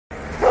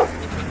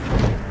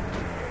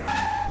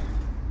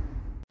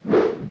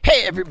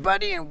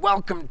everybody, and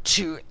welcome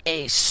to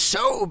a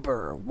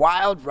sober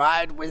wild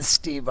ride with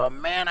Steve-O.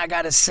 Man, I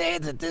gotta say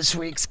that this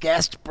week's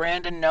guest,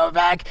 Brandon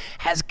Novak,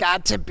 has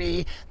got to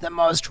be the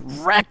most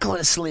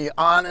recklessly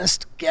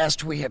honest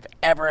guest we have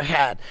ever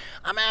had.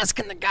 I'm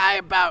asking the guy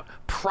about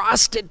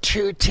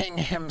prostituting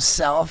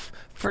himself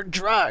for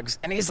drugs,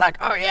 and he's like,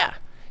 oh yeah,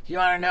 you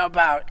want to know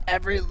about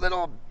every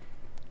little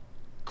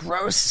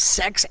gross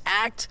sex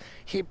act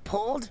he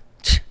pulled?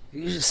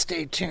 You just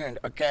stay tuned,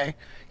 okay?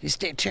 You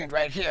stay tuned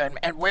right here.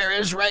 And where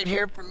is right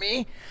here for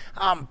me?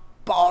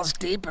 Balls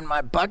deep in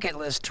my bucket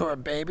list tour,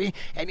 baby.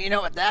 And you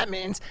know what that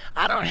means?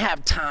 I don't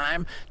have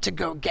time to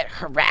go get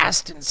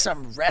harassed in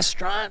some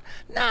restaurant.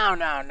 No.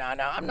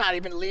 I'm not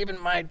even leaving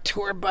my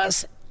tour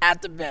bus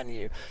at the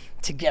venue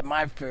to get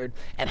my food.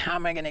 And how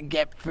am I going to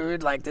get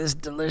food like this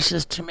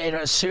delicious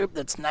tomato soup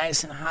that's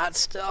nice and hot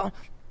still?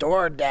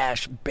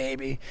 DoorDash,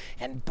 baby.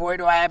 And boy,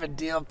 do I have a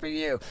deal for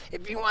you.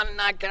 If you want to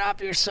not get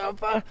off your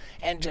sofa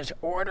and just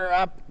order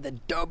up the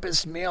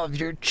dopest meal of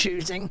your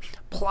choosing,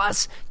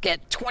 plus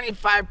get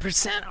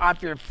 25%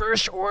 off your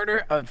first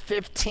order of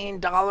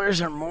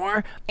 $15 or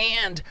more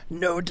and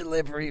no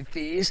delivery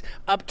fees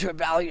up to a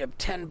value of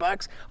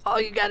 $10,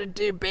 all you got to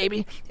do,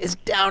 baby, is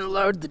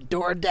download the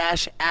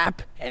DoorDash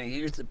app and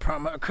use the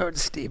promo code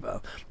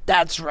Steve-O.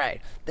 That's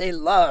right. They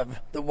love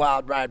the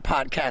Wild Ride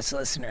podcast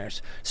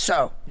listeners.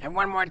 So, and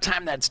one more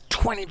time, that's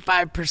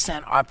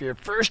 25% off your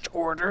first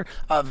order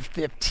of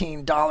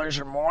 $15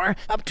 or more,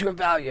 up to a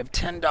value of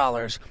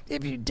 $10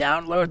 if you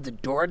download the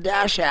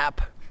DoorDash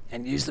app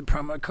and use the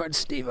promo code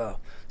Steve-O.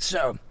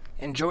 So,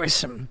 enjoy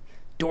some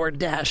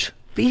DoorDash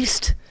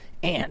feast,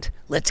 and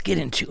let's get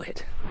into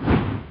it.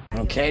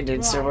 Okay,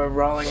 dude, so we're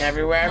rolling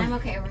everywhere? I'm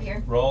okay over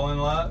here. Rolling,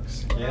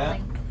 Lux? Yeah.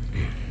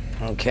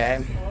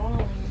 Okay.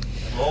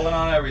 Rolling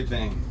on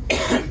everything.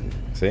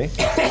 See?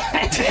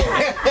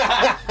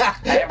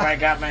 I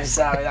got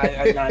myself.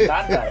 I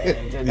thought about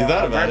it. You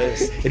thought about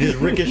it? It just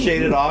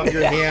ricocheted off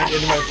your hand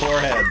into my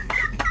forehead.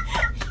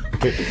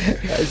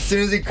 As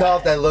soon as he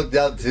coughed, I looked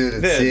up too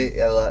to see.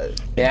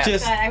 Yeah.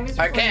 Just, I was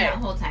recording okay. that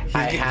whole time.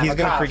 he's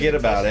going to forget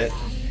about it.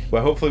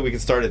 Well, hopefully we can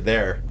start it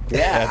there. Yeah,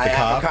 At the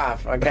have a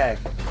cough. Okay.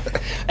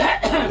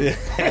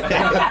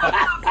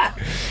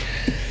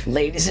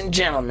 Ladies and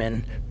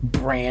gentlemen,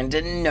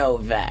 Brandon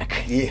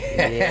Novak.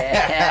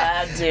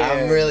 Yeah, dude.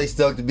 I'm really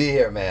stoked to be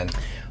here, man.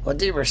 Well,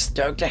 dude, we're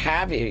stoked to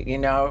have you. You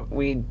know,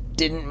 we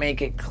didn't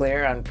make it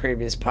clear on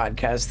previous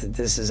podcasts that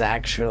this is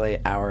actually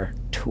our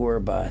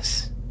tour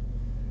bus.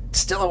 It's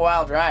still a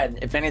wild ride.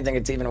 If anything,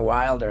 it's even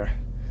wilder.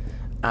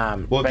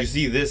 Well, if you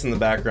see this in the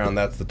background,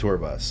 that's the tour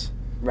bus.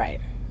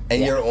 Right.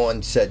 And you're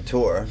on said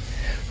tour.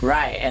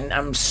 Right, and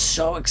I'm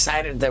so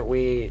excited that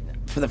we,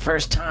 for the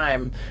first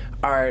time,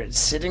 are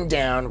sitting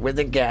down with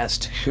a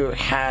guest who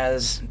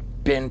has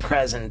been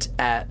present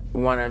at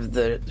one of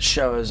the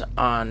shows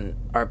on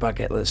our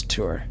bucket list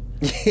tour.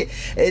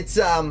 It's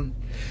And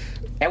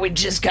we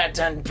just got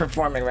done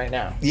performing right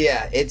now.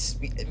 yeah, it's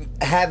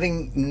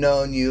having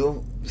known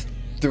you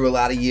through a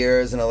lot of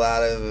years and a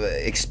lot of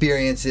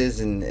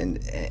experiences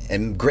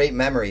and great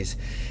memories.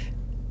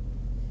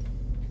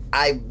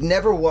 I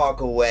never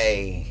walk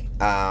away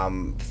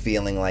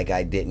feeling like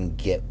I didn't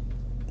get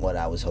what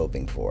I was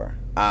hoping for.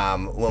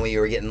 When we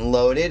were getting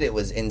loaded, it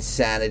was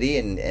insanity,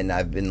 and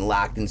I've been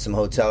locked in some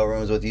hotel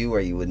rooms with you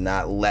where you would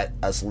not let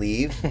us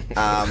leave.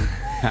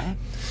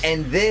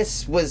 And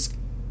this was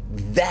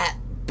that,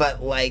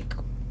 but like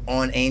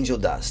on angel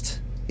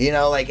dust. You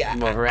know, like I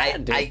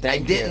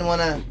didn't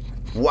want to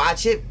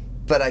watch it,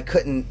 but I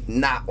couldn't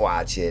not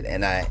watch it,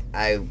 and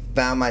I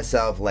found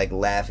myself like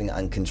laughing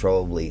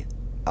uncontrollably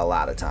a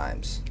lot of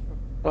times.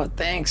 Well,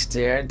 thanks,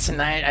 dude.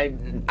 Tonight,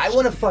 I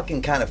want to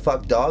fucking kind of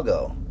fuck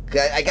Doggo.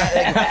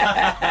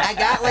 I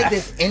got like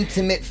this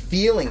intimate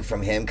feeling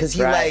from him because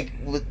he Right.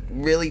 like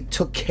really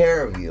took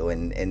care of you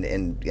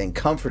and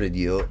comforted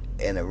you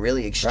in a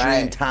really extreme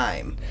Right.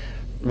 time.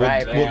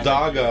 Right, Well, man.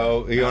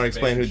 Doggo, you want to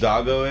explain who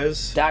Doggo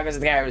is? Dog was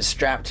the guy who was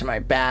strapped to my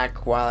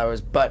back while I was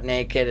butt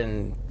naked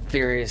and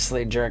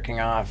furiously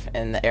jerking off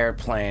in the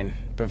airplane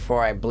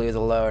before I blew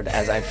the load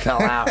as I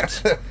fell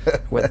out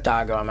with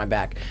Doggo on my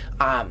back.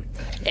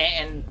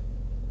 And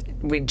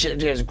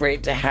it was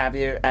great to have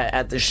you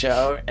at the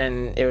show,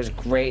 and it was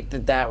great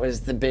that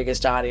was the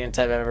biggest audience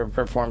I've ever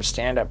performed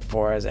stand-up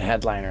for as a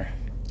headliner.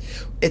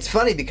 It's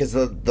funny because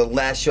the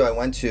last show I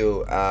went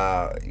to,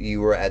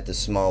 you were at the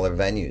smaller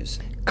venues.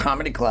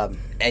 Comedy club.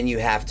 And you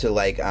have to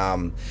like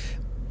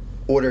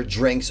order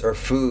drinks or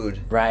food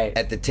Right.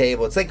 at the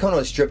table. It's like going to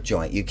a strip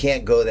joint. You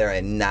can't go there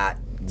and not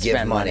give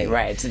Spend money.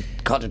 Right. It's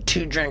called a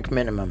 2-drink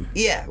minimum.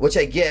 Yeah, which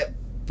I get,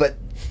 but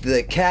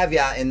the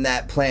caveat in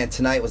that plan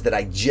tonight was that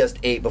I just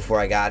ate before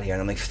I got here,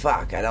 and I'm like,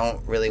 fuck, I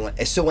don't really want...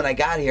 So when I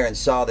got here and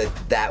saw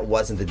that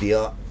wasn't the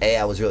deal,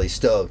 I was really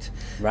stoked.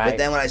 Right. But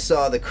then when I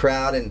saw the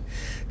crowd, and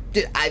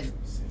dude,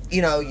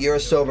 you're a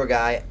sober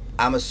guy,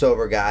 I'm a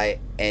sober guy,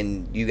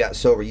 and you got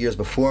sober years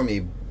before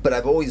me, but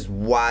I've always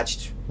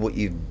watched what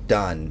you've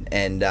done,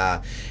 and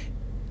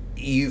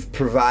you've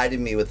provided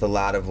me with a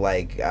lot of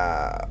like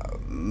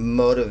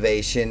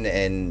motivation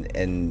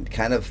and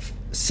kind of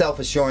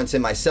self-assurance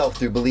in myself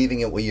through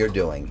believing in what you're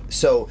doing.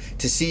 So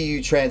to see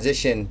you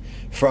transition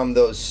from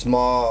those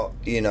small,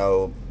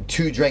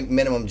 2-drink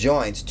minimum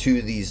joints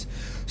to these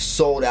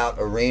sold-out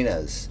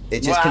arenas,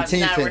 it just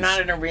continues to... we're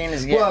not in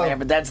arenas yet, man,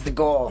 but that's the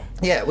goal.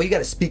 Yeah, well, you got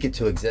to speak it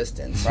to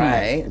existence,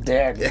 right?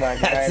 Dude,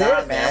 right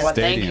on, man. Well,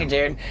 thank you,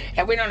 dude.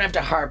 And we don't have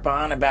to harp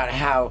on about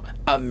how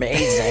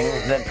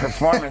amazing the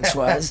performance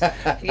was.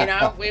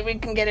 We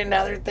can get into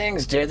other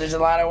things, dude. There's a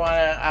lot I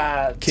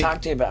want to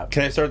talk to you about.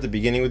 Can I start at the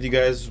beginning with you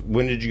guys?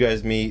 When did you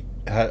guys meet?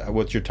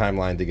 What's your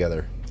timeline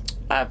together?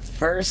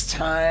 First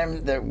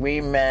time that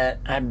we met,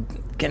 I'm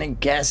going to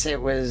guess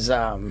it was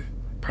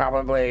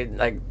probably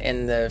like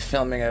in the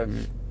filming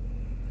of...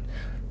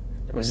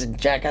 Was it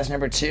Jackass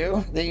number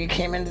 2 that you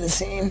came into the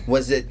scene?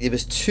 It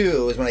was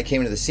 2 is when I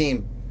came into the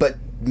scene, but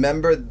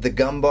remember the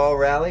Gumball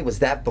rally? Was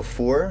that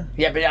before?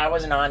 Yeah, but I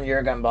wasn't on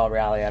your Gumball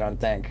rally, I don't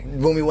think.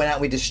 When we went out,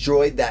 we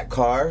destroyed that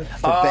car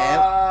for BAM.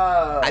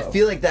 I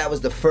feel like that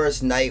was the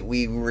first night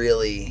we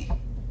really...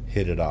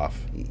 Hit it off.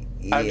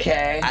 Yeah,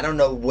 okay. I don't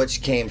know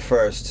which came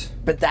first.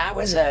 But that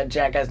was a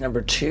Jackass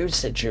number 2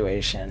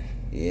 situation.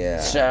 Yeah.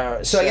 So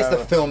I guess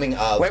the filming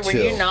of Wait, were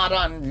 2. you not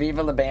on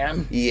Viva La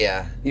Bam?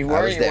 Yeah. You were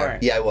I was or you there.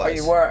 weren't? Yeah, I was. Oh,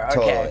 you were? Okay.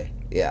 Totally.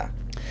 Yeah.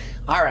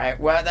 All right.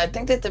 Well, I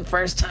think that the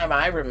first time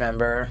I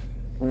remember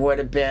would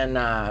have been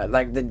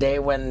like the day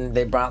when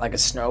they brought like a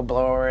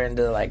snowblower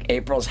into like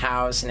April's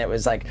house and it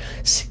was like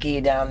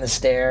ski down the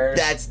stairs.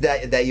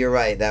 That you're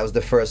right. That was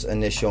the first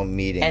initial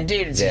meeting. And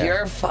dude, it's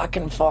your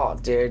fucking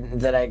fault,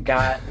 dude, that I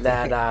got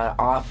that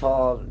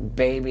awful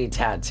baby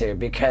tattoo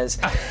because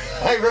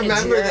I remember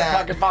it's your that.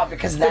 fucking fault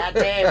because that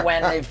day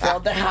when they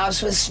filled the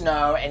house with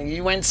snow and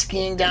you went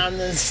skiing down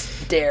the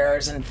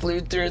stairs and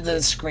flew through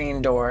the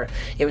screen door,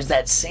 it was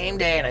that same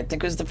day, and I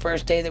think it was the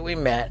first day that we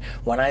met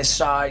when I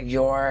saw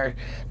your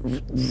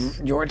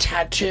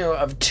tattoo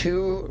of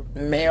 2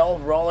 male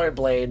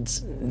rollerbladers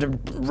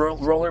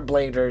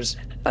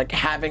like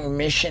having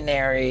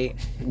missionary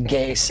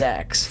gay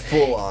sex.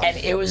 Full on. And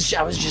I was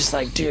just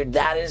like, dude,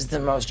 that is the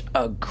most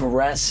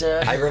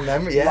aggressive, I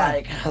remember, yeah.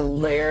 like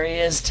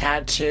hilarious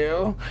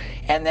tattoo.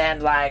 And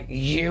then like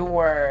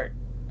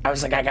I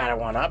was like, I gotta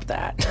one up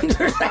that.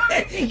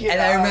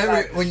 I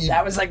remember when you...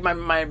 That was like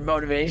my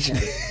motivation.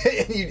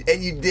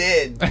 and you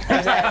did.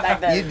 Back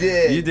then. You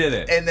did. You did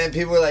it. And then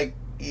people were like,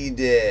 you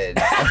did.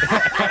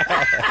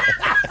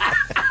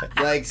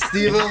 Like,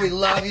 Steve-O, we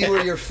love you,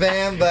 we're your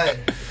fan, but...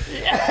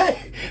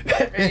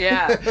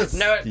 Yeah.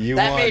 No, You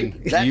that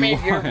won. made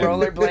your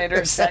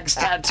rollerblader sex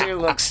tattoo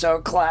look so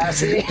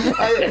classy.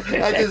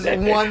 I just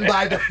won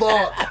by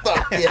default.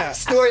 Fuck yeah.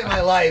 Story of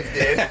my life,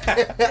 dude.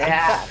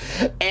 Yeah.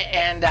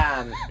 And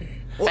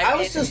Well, I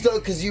was so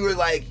stoked because you were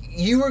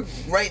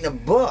writing a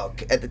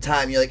book at the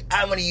time. You're like,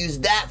 I'm going to use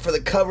that for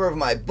the cover of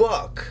my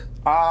book.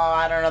 oh,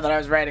 I don't know that I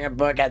was writing a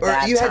book at that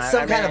time. Or you had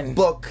some kind of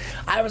book.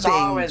 I was thing.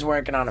 always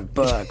working on a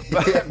book,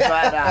 but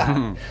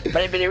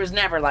it was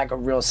never like a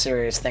real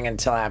serious thing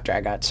until after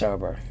I got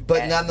sober.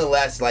 But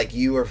nonetheless, like,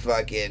 you were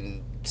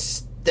fucking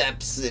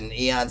steps and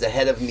eons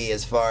ahead of me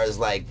as far as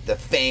like the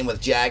fame with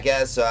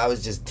Jackass. So I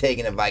was just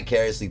taking it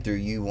vicariously through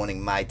you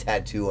wanting my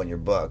tattoo on your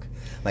book.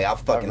 Like, I'll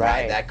fucking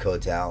ride that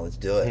coattail. Let's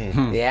do it.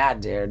 Yeah,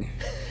 dude.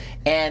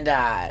 And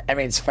I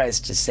mean, suffice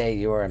to say,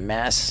 you were a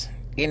mess.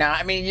 You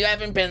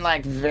haven't been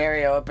like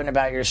very open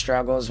about your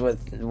struggles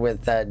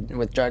with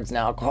drugs and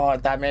alcohol. I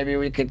thought maybe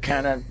we could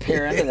kind of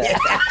peer into that.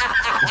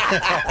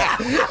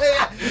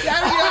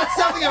 That's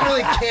something I'm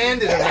really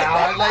candid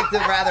about. I'd like to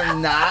rather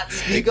not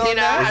speak on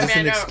that. Is this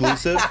an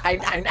exclusive? I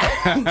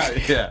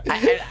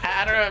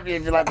don't know if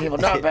you let people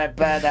know, but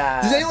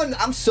Does anyone?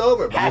 I'm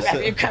sober. But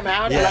have you come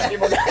out and let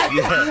people know?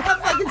 I'm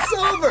fucking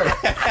sober.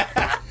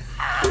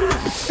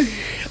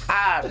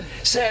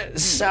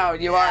 So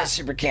you are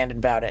super candid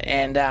about it,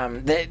 and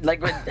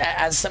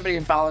as somebody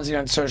who follows you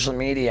on social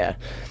media,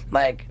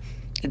 like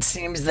it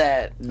seems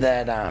that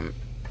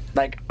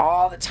like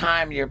all the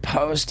time you're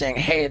posting,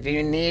 hey, if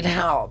you need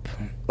help,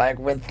 like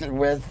with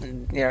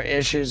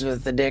issues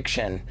with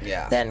addiction,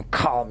 then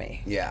call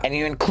me. Yeah. And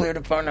you include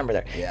a phone number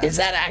there. Yeah. Is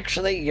that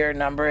actually your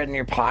number in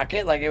your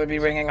pocket? Like it would be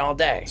ringing all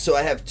day. So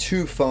I have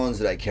 2 phones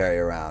that I carry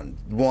around.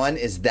 One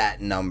is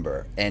that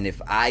number, and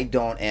if I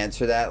don't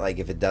answer that, like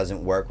if it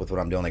doesn't work with what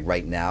I'm doing like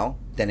right now,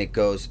 then it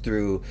goes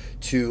through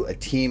to a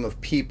team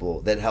of people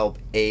that help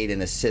aid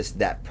and assist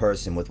that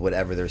person with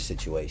whatever their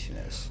situation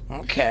is.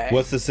 Okay.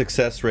 What's the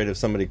success rate of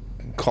somebody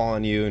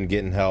calling you and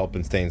getting help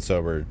and staying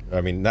sober?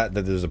 I mean, not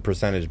that there's a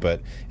percentage,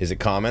 but is it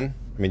common?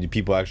 I mean, do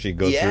people actually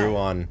go through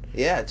on...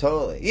 Yeah,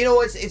 totally. You know,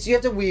 it's you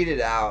have to weed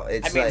it out.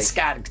 It's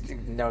Scott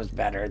knows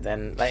better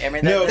than No, the I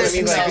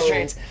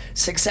mean,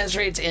 success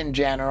rates in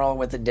general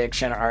with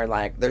addiction are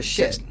like they're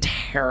shit. just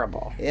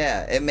terrible.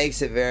 Yeah, it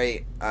makes it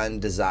very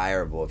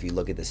undesirable if you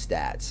look at the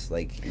stats.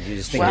 Like, you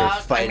just think Well,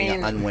 you're fighting I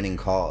mean, an unwinning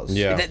cause.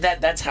 Yeah.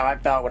 That's how I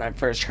felt when I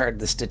first heard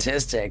the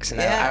statistics. And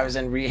Yeah. I was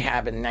in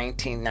rehab in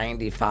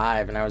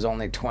 1995, and I was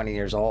only 20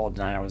 years old.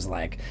 And I was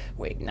like,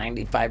 wait,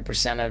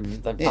 95%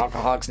 of the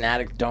alcoholics and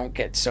addicts don't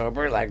get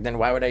sober? Like, then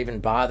why would I even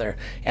bother?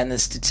 And the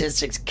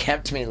statistics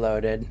kept me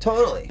loaded.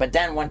 Totally. But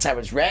then once I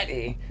was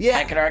ready, Yeah.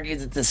 I could argue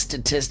that the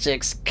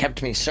statistics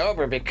kept me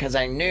sober because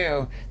I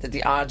knew that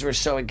the odds were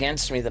so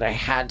against me that I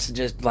had to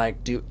just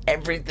like do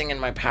everything in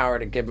my power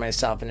to give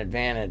myself an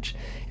advantage.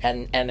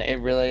 And it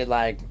really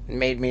like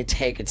made me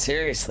take it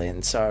seriously.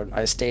 And so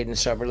I stayed in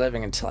sober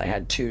living until I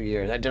had 2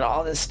 years. I did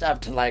all this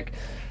stuff to like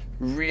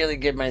really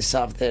give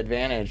myself the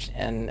advantage,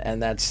 and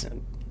that's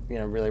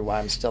really why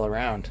I'm still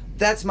around.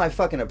 That's my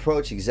fucking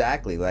approach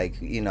exactly. Like,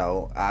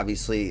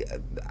 obviously,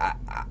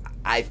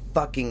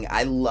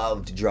 I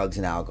loved drugs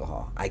and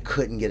alcohol. I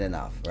couldn't get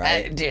enough,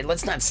 right? Dude,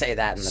 let's not say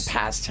that in the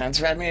past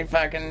tense. I mean,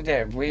 fucking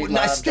dude, we Well,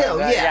 no, love still,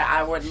 drugs. yeah.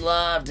 I would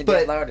love to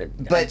get loaded.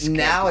 I But just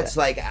now can't do it's that.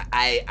 like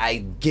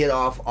I get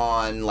off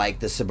on like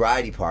the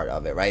sobriety part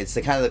of it, right? It's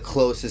the kind of the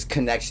closest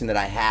connection that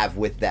I have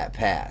with that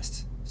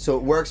past. So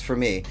it works for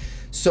me.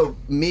 So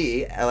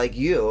me, like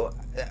you,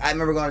 I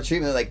remember going to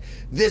treatment like,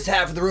 this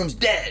half of the room's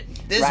dead.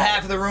 This Right.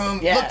 half of the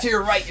room, Yeah. look to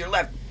your right, your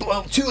left.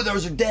 Well, 2 of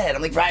those are dead.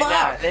 I'm like, Right fuck.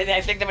 now,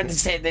 I think that what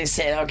they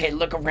say, okay,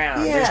 look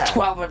around. Yeah. There's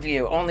 12 of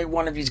you. Only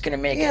one of you's going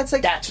to make it. Yeah, it's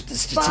like, that's what the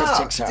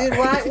statistics fuck, are. dude,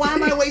 why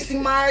am I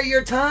wasting my or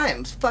your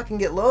time? Just fucking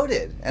get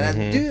loaded. And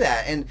I do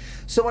that. And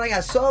so when I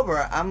got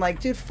sober, I'm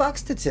like, dude, fuck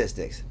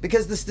statistics.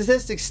 Because the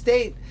statistics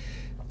state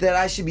that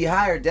I should be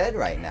high or dead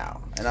right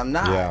now. And I'm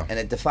not. Yeah. And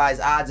it defies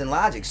odds and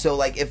logic. So,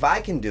 like, if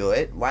I can do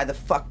it, why the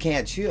fuck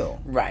can't you?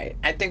 Right.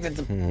 I think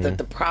that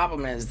the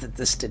problem is that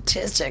the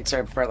statistics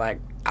are for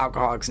like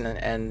alcoholics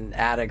and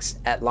addicts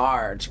at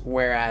large,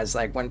 whereas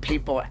like when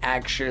people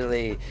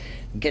actually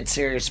get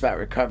serious about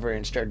recovery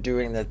and start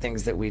doing the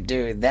things that we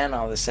do, then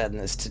all of a sudden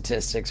the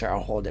statistics are a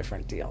whole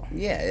different deal.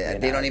 Yeah, You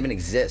they know? don't even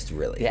exist,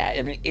 really. Yeah,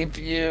 I mean, if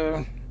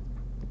you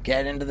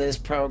get into this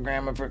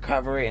program of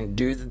recovery and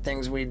do the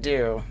things we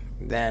do,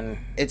 then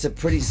It's a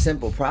pretty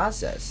simple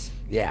process.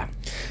 yeah.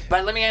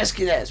 But let me ask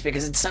you this,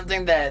 because it's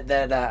something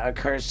that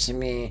occurs to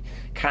me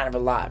kind of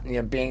a lot,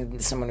 being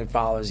someone who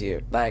follows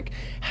you. Like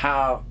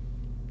how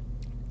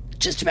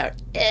just about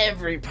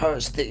every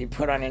post that you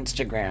put on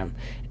Instagram,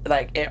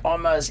 like it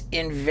almost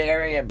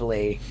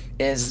invariably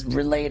is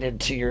related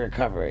to your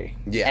recovery.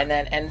 Yeah. And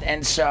then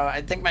and so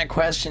I think my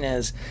question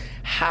is,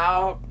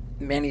 how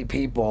many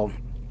people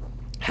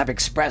have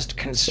expressed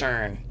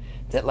concern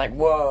that like,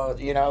 whoa,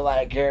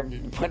 like you're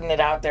putting it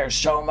out there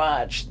so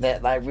much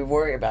that like we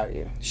worry about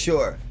you?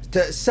 Sure.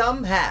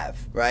 Some have,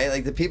 right?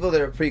 Like the people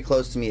that are pretty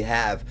close to me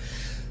have.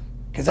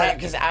 Because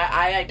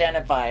I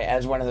identify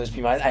as one of those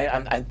people.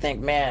 I think,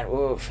 man,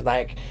 oof,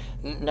 like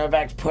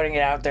Novak's putting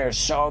it out there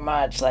so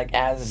much, like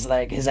as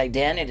like his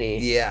identity.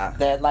 Yeah.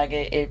 That like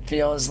it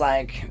feels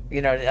like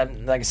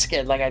I'm like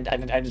scared. Like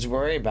I just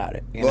worry about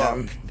it. You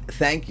know.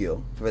 Thank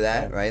you for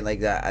that, right? Like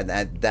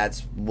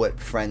that's what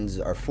friends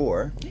are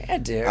for. Yeah,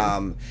 dude.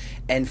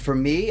 And for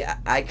me,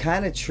 I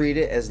kind of treat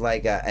it as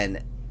like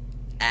an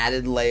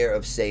added layer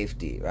of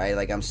safety, right?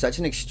 Like I'm such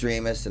an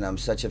extremist and I'm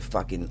such a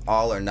fucking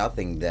all or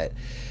nothing that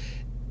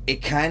it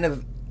kind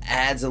of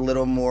adds a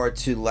little more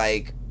to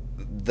like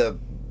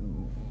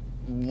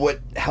what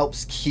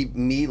helps keep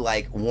me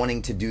like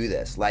wanting to do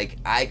this. Like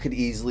I could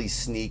easily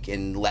sneak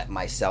and let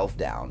myself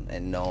down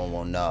and no one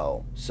will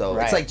know. So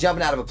Right. it's like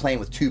jumping out of a plane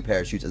with 2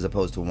 parachutes as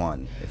opposed to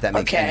 1, if that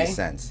makes any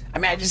sense. I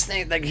mean, I just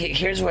think like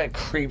here's what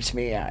creeps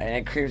me out, and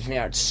it creeps me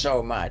out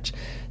so much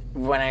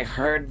when I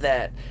heard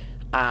that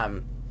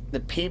the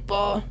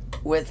people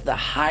with the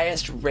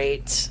highest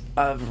rates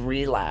of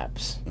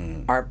relapse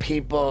are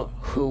people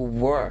who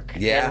work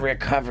in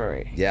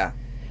recovery. Yeah.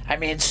 I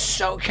mean, it's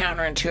so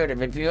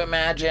counterintuitive. If you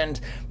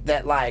imagined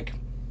that, like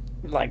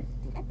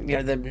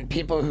the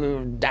people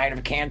who died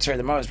of cancer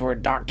the most were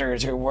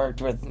doctors who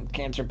worked with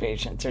cancer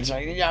patients or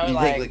something. You think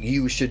like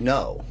you should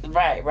know.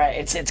 Right.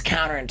 It's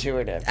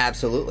counterintuitive.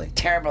 Absolutely.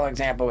 Terrible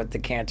example with the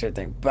cancer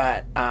thing,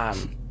 but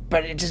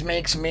it just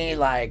makes me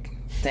like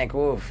think,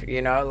 oof,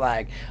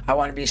 like I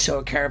want to be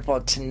so careful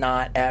to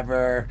not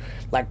ever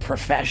like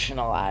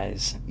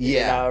professionalize,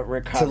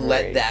 recovery. To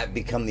let that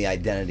become the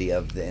identity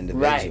of the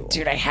individual. Right,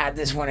 dude. I had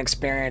this one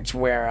experience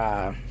where,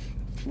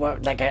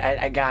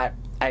 I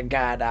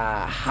got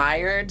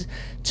hired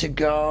to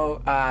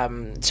go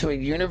to a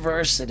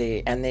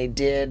university, and they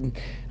did.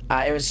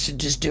 It was to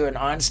just do an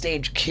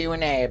onstage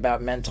Q&A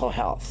about mental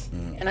health.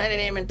 And I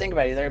didn't even think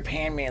about it. They were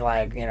paying me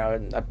like,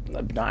 an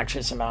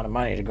obnoxious amount of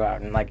money to go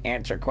out and like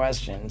answer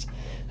questions.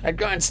 I'd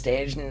go on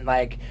stage and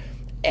like,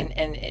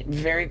 and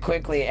very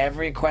quickly,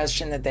 every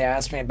question that they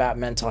asked me about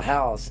mental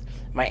health,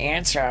 my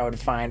answer I would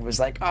find was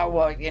like, oh,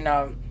 well,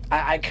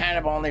 I kind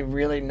of only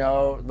really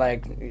know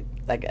like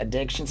like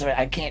addictions.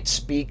 I can't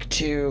speak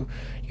to,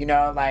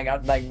 like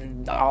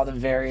all the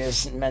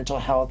various mental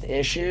health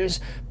issues,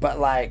 but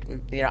like,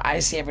 I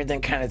see everything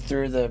kind of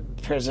through the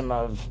prism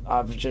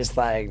of just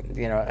like,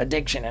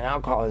 addiction and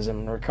alcoholism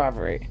and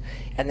recovery.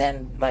 And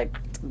then like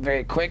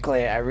very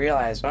quickly I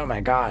realized, oh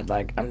my God,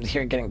 like I'm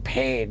here getting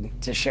paid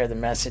to share the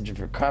message of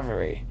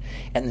recovery.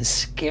 And the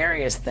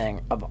scariest thing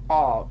of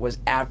all was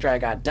after I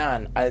got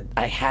done,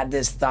 I had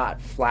this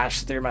thought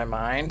flash through my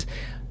mind,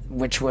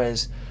 which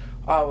was,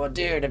 oh, well,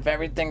 dude, if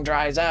everything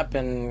dries up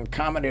and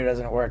comedy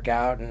doesn't work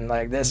out and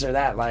like this or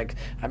that, like,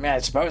 I mean, I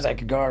suppose I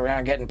could go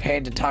around getting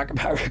paid to talk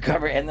about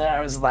recovery. And then I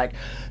was like,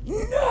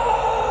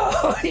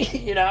 no,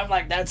 I'm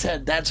like, that's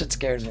what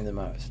scares me the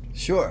most.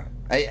 Sure.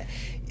 The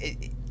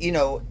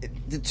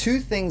two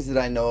things that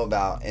I know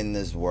about in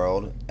this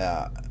world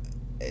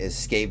is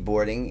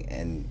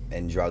skateboarding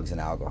and drugs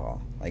and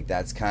alcohol. Like,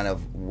 that's kind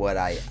of what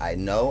I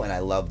know and I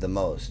love the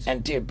most.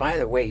 And, dude, by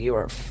the way, you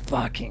are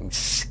fucking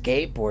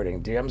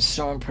skateboarding, dude. I'm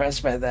so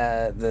impressed by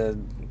the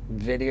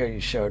video you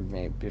showed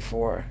me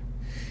before.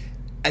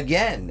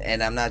 Again,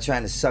 and I'm not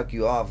trying to suck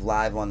you off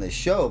live on this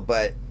show,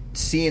 but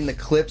seeing the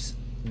clips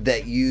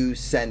that you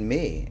send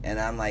me, and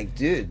I'm like,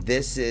 dude,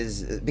 this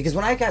is... Because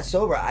when I got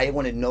sober, I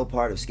wanted no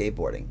part of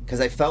skateboarding,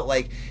 because I felt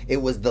like it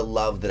was the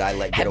love that I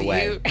let get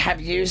away. Have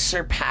you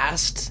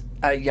surpassed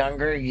a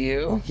younger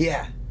you?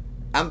 Yeah.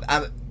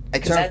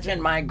 Because that's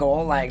been my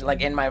goal. Like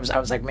I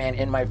was like, man,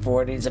 in my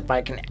 40s, if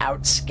I can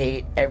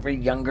outskate every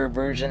younger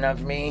version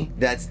of me.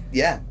 I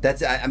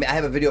mean, I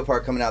have a video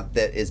part coming out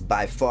that is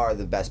by far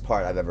the best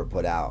part I've ever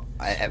put out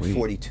at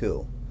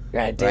 42.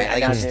 Right, dude. Right?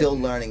 Like, I'm still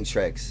learning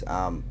tricks.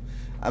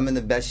 I'm in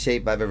the best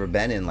shape I've ever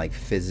been in, like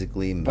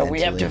physically, mentally. But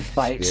we have to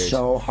fight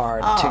so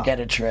hard to get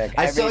a trick.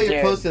 I saw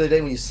your post the other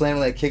day when you slammed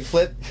like a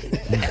kickflip.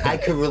 I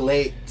could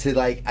relate to,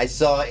 like, I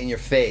saw it in your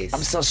face. I'm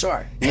still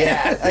sore.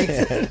 Yeah. Like,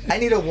 I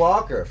need a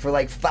walker for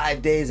like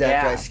 5 days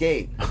after I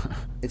skate.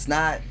 It's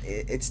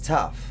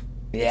tough.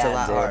 Yeah, it's a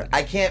lot dude. hard.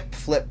 I can't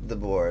flip the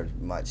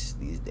board much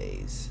these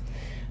days.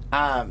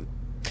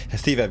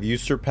 Steve, have you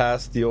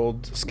surpassed the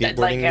old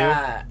skateboarding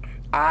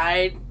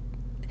you?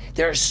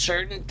 There are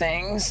certain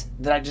things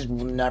that I just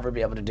will never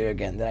be able to do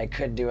again, that I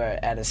could do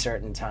at a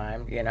certain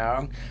time,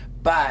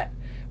 But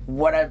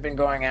what I've been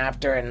going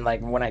after, and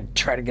like when I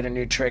try to get a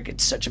new trick,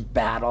 it's such a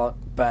battle.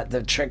 But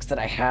the tricks that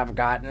I have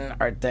gotten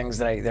are things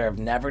that I either have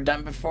never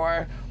done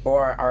before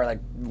or are like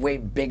way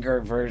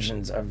bigger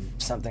versions of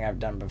something I've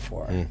done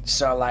before.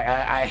 So like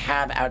I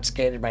have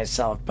outskated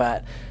myself,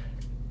 but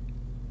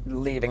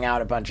leaving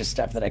out a bunch of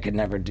stuff that I could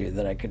never do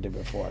that I could do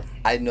before.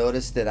 I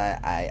noticed that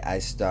I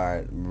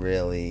start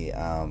really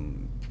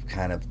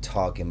kind of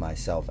talking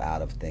myself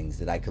out of things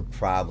that I could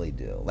probably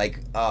do.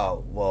 Like,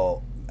 oh,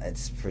 well,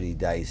 it's pretty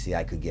dicey,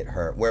 I could get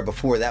hurt. Where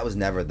before, that was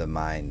never the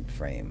mind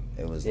frame.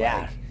 It was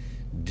like,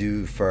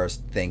 do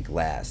first, think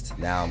last.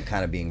 Now I'm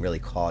kind of being really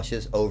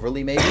cautious,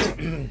 overly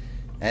maybe.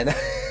 And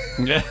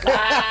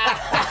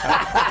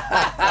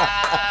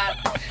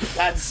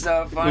that's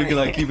so funny. We can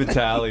like keep a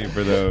tally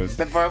for those.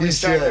 Before we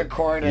start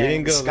recording, you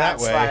didn't go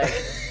Scott's that way. Like,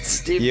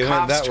 Steve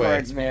coughs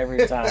towards me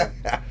every time.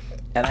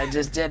 And I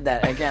just did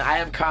that. Again, I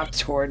have coughed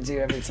towards you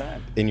every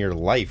time. In your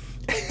life.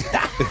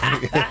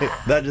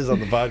 Not just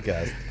on the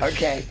podcast.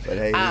 Okay. But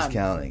hey, he's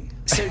counting.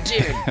 So,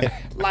 dude,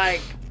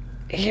 like,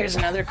 here's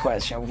another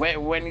question.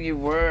 When you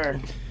were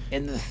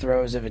in the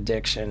throes of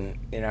addiction,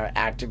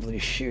 actively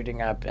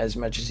shooting up as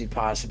much as you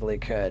possibly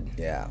could.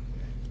 Yeah.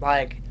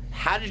 Like,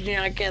 how did you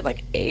not get,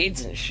 like,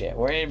 AIDS and shit?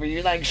 Were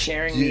you, like,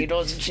 sharing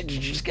needles and shit?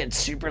 Did you just get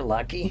super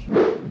lucky?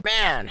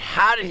 Man,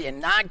 how do you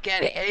not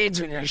get AIDS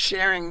when you're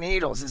sharing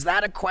needles? Is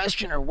that a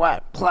question or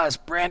what? Plus,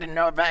 Brandon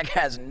Novak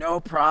has no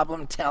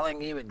problem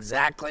telling you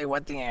exactly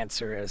what the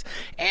answer is.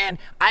 And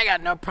I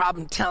got no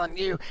problem telling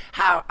you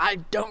how I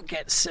don't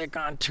get sick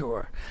on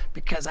tour.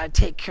 Because I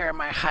take care of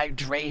my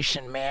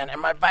hydration, man,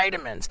 and my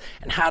vitamins.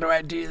 And how do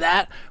I do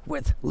that?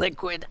 With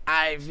Liquid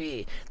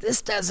IV.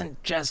 This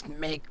doesn't just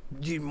make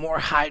you more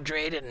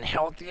hydrated and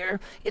healthier.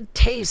 It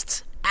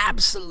tastes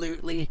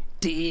absolutely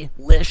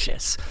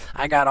delicious.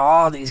 I got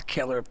all these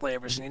killer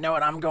flavors, and you know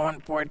what I'm going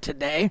for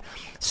today?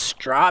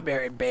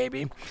 Strawberry,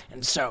 baby.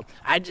 And so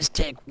I just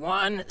take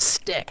one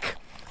stick,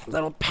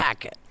 little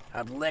packet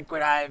of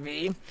Liquid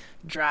IV,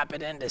 drop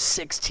it into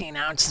 16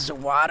 ounces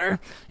of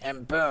water,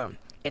 and boom,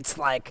 it's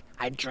like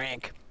I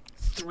drank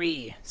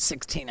 3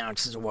 16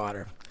 ounces of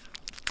water.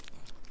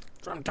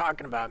 That's what I'm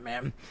talking about,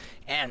 man.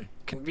 And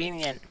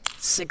convenient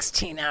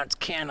 16-ounce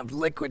can of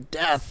liquid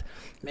death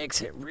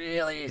makes it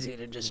real easy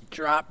to just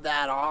drop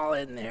that all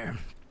in there.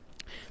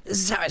 This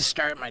is how I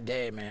start my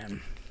day,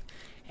 man.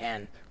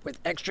 And with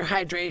extra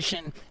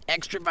hydration,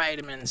 extra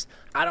vitamins,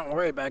 I don't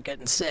worry about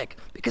getting sick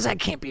because I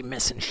can't be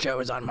missing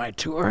shows on my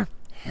tour.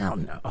 Hell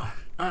no.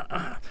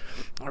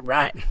 All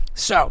right.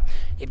 So,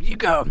 if you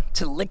go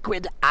to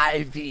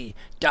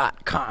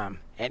liquidiv.com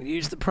and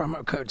use the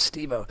promo code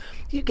STEVO,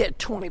 you get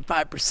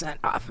 25%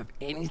 off of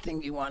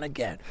anything you want to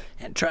get.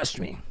 And trust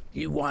me,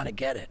 you want to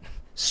get it.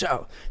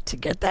 So, to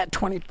get that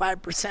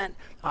 25%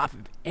 off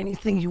of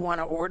anything you want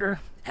to order,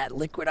 at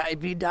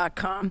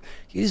liquidiv.com.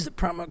 Use the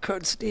promo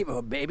code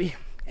STEVO, baby.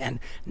 And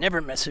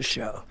never miss a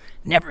show.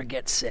 Never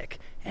get sick.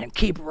 And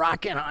keep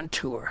rocking on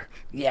tour.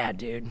 Yeah,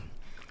 dude.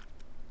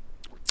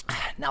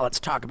 Now let's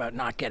talk about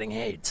not getting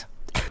AIDS.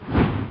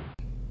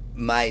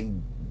 My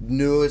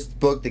newest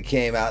book that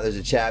came out, there's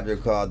a chapter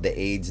called The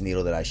AIDS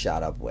Needle That I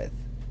Shot Up With.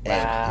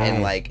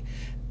 And like,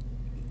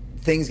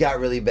 things got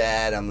really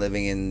bad. I'm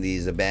living in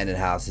these abandoned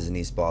houses in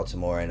East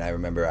Baltimore, and I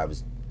remember I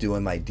was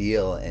doing my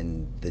deal,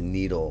 and the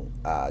needle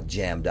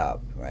jammed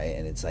up, right?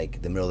 And it's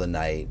like the middle of the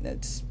night,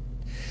 and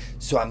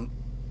so I'm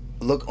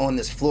look on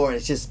this floor, and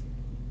it's just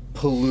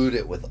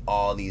polluted with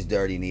all these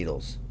dirty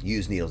needles,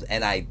 used needles.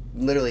 And I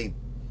literally,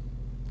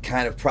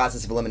 kind of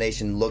process of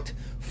elimination, looked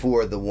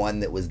for the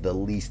one that was the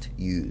least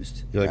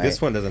used. You're like, right?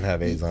 This one doesn't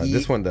have AIDS on it.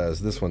 This one does.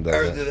 This one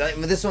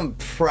doesn't. This one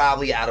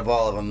probably out of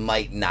all of them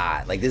might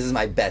not. Like, this is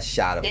my best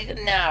shot of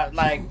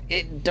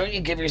it. Don't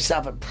you give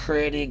yourself a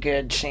pretty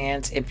good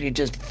chance if you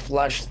just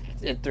flush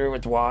it through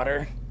with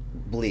water?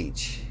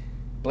 Bleach.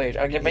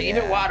 Okay, but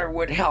even water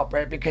would help,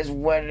 right? Because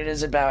what it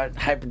is about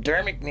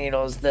hypodermic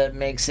needles that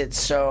makes it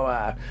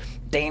so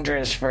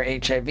dangerous for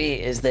HIV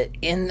is that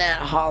in that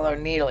hollow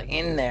needle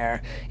in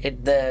there,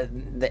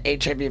 the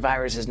HIV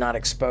virus is not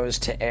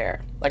exposed to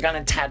air. Like on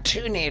a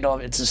tattoo needle,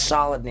 it's a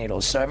solid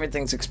needle, so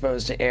everything's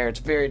exposed to air. It's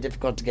very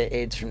difficult to get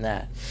AIDS from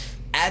that.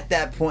 At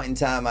that point in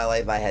time in my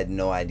life, I had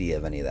no idea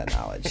of any of that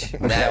knowledge.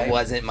 That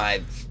wasn't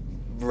my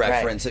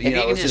reference. Right. You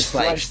know, it was just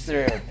flush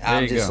through.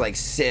 I'm just like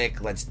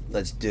sick. Let's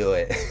do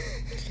it.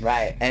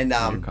 Right. And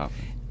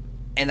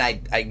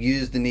I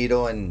used the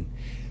needle, and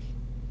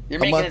you're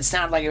making it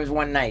sound like it was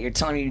one night. You're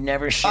telling me you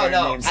never shared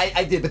names.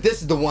 I did, but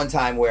this is the one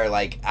time where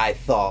like I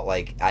thought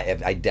like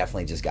I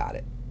definitely just got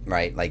it,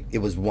 right? Like it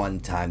was one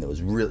time that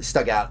was really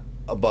stuck out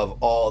above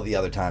all the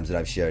other times that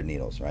I've shared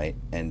needles, right?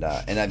 And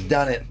I've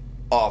done it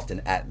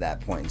often at that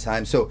point in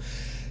time. So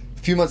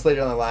a few months later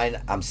down the line,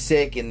 I'm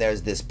sick, and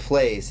there's this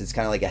place. It's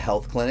kind of like a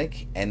health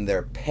clinic, and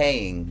they're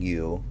paying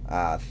you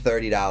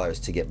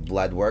 $30 to get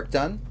blood work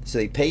done. So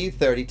they pay you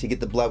 $30 to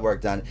get the blood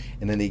work done,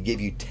 and then they give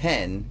you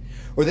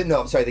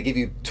they give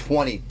you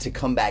 $20 to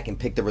come back and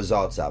pick the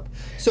results up.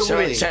 So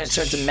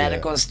it's a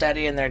medical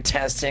study, and they're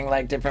testing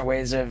like different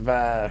ways of.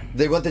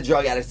 They want the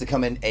drug addicts to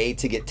come in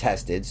to get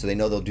tested, so they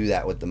know they'll do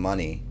that with the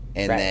money,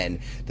 and then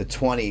the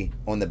 $20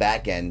 on the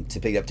back end to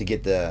pick it up to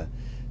get the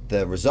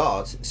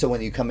results. So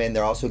when you come in,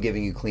 they're also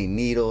giving you clean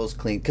needles,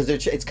 because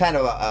it's kind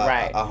of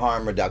a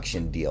harm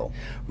reduction deal.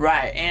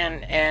 Right,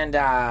 and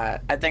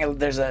I think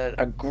there's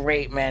a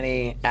great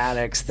many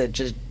addicts that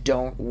just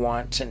don't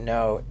want to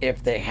know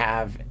if they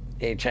have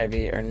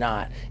HIV or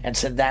not, and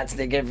so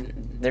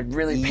they're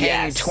really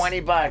paying you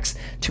 $20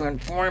 to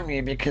inform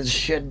you, because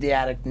should the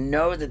addict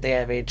know that they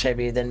have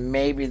HIV, then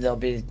maybe they'll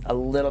be a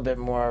little bit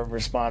more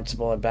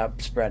responsible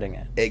about spreading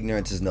it.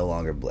 Ignorance is no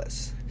longer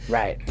bliss.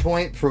 Right.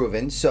 Point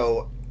proven.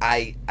 So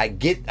I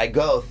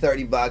go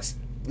 $30,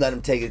 let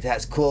them take the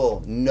test.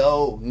 Cool.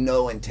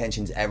 No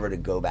intentions ever to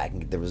go back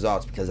and get the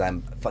results, because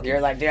I'm fucking. You're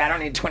like, dude, I don't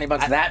need $20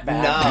 that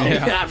bad.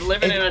 No, I'm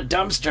living in a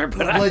dumpster,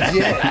 but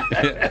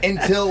legit.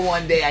 Until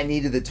one day I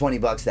needed the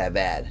 $20 that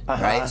bad,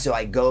 right? So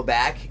I go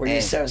back. Were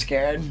you so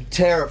scared?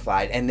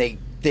 Terrified, and they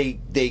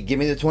give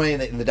me the 20,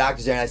 and the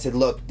doctor's there, and I said,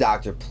 look,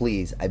 doctor,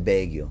 please, I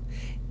beg you,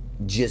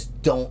 just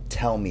don't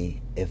tell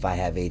me if I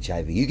have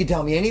HIV. You can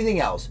tell me anything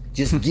else.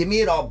 Just give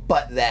me it all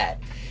but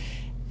that.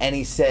 And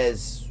he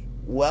says,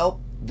 well,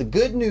 the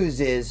good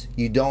news is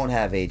you don't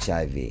have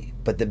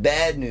HIV, but the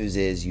bad news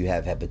is you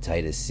have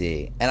hepatitis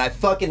C. And I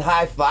fucking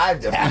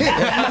high-fived him.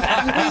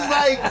 He's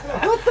like,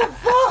 what the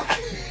fuck?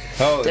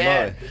 Oh,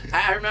 dude,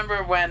 I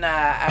remember when I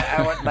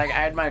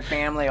had my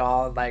family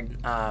all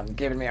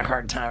giving me a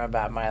hard time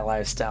about my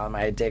lifestyle and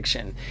my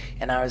addiction,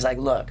 and I was like,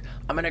 look,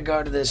 I'm gonna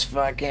go to this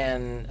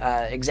fucking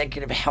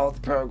executive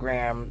health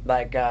program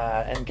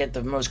and get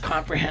the most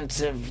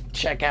comprehensive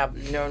checkup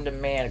known to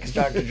man, because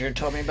Dr. Drew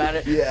told me about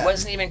it. It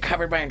wasn't even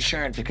covered by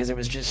insurance because it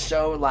was just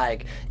so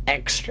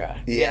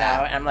extra, you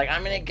know? And I'm like,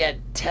 I'm gonna get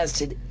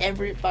tested,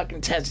 every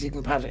fucking test you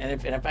can possibly,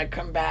 and if I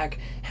come back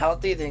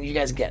healthy, then you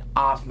guys get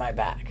off my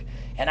back.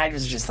 And I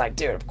was just like,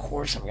 dude, of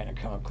course I'm gonna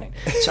come up clean.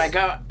 So I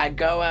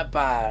go up,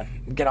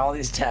 get all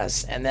these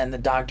tests, and then the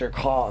doctor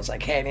calls,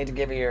 like, hey, I need to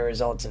give you your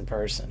results in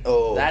person.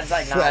 Oh, that's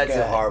not that's good.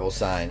 A horrible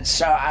sign.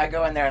 So I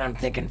go in there and I'm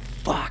thinking,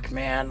 fuck,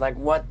 man,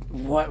 what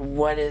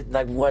is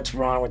what's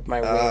wrong with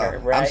my wiener?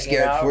 Right? I'm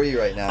scared for you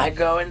right now. I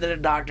go into the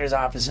doctor's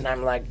office and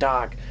I'm like,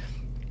 doc,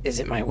 is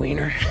it my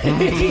wiener? You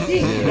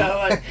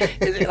know,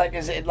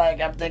 is it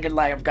I'm thinking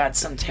I've got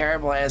some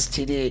terrible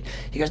STD.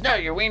 He goes, no,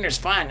 your wiener's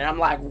fine. And I'm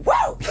like,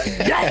 whoa!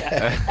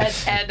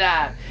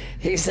 and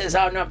he says,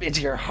 oh no, it's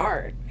your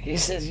heart. He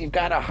says, you've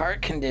got a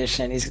heart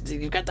condition.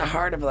 You've got the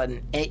heart of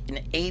an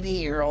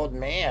 80-year-old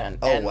man.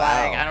 Oh, and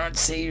wow. I don't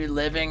see you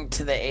living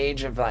to the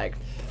age of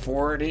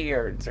 40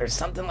 or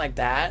something like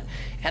that.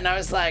 And I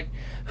was like,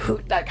 who,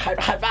 like, high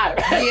five.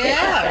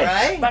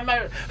 Yeah,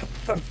 right?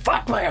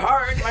 Fuck my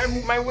heart.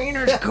 My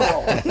wiener's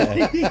cool.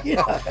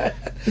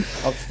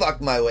 I'll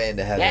fuck my way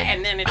into heaven. Yeah,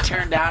 and then it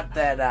turned out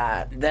that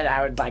I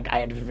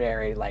had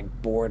very like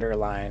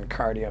borderline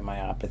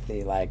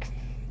cardiomyopathy, like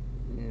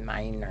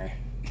minor.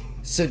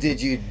 So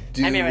did you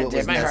do what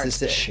was my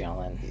necessary? heart's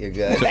chilling. You're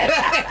good.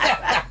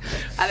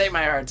 I think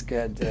my heart's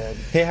good, dude.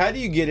 Hey, how do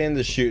you get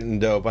into shooting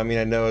dope? I mean,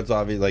 I know it's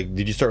obvious. Like,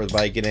 did you start with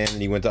Vicodin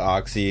and you went to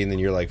Oxy and then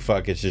you're like,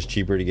 fuck, it's just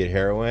cheaper to get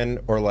heroin?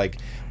 Or like,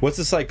 what's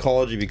the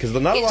psychology? Because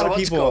not a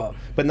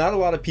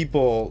lot of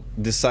people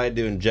decide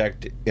to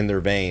inject in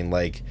their vein.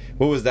 Like,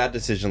 what was that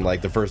decision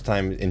like the first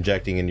time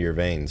injecting into your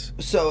veins?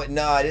 So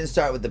no, I didn't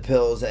start with the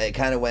pills. It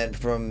kind of went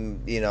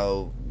from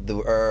the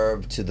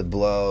herb to the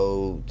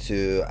blow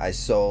to I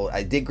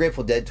did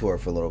Grateful Dead tour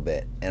for a little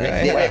bit. And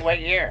I did what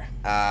year?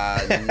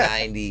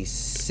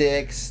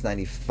 96,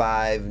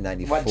 95,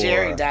 94. Well,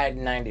 Jerry died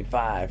in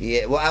 95.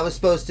 Yeah, well, I was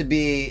supposed to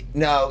be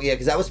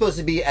because I was supposed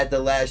to be at the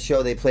last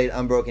show they played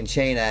Unbroken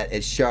Chain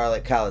at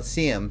Charlotte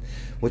Coliseum,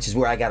 which is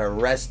where I got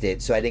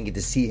arrested, so I didn't get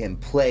to see him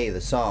play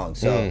the song.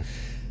 So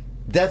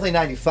definitely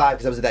 95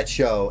 because I was at that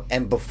show,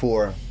 and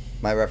before.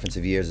 My reference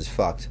of years is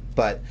fucked,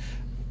 but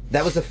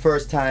that was the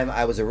first time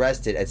I was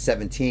arrested at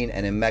 17,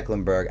 and in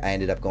Mecklenburg, I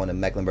ended up going to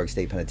Mecklenburg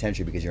State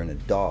Penitentiary because you're an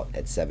adult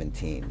at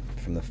 17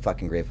 from the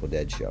fucking Grateful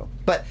Dead show.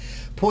 But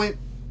point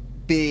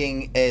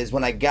being is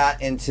when I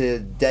got into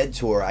Dead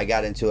Tour, I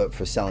got into it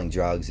for selling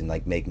drugs and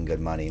like making good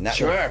money, not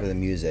really for the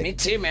music. Me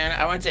too, man.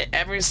 I went to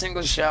every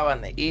single show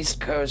on the East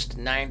Coast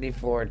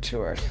 '94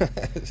 tour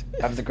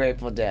of the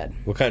Grateful Dead.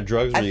 What kind of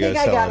drugs were you guys selling?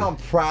 I think I got selling?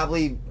 on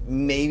probably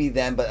maybe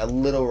then, but a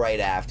little right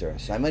after.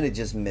 So I might have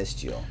just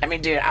missed you. I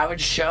mean, dude, I would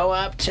show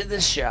up to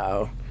the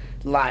show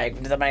like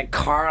my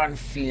car on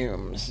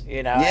fumes,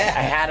 Yeah. I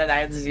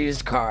had this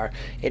used car.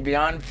 It'd be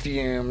on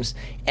fumes,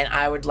 and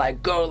I would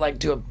like go like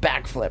do a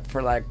backflip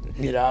for like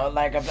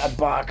like a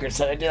buck or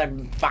something. I'd do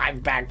like 5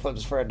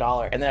 backflips for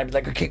 $1, and then I'd be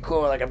like, okay,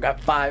 cool, like I've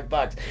got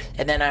 $5,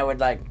 and then I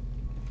would like,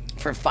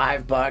 for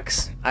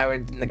 $5, I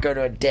would go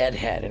to a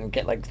Deadhead and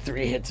get like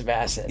 3 hits of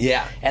acid.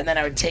 Yeah. And then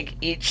I would take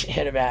each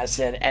hit of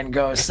acid and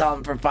go sell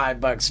them for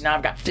 $5. Now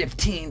I've got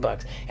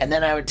 $15. And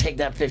then I would take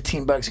that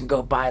 $15 and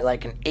go buy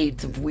like an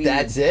 1/8 of weed.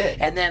 That's it.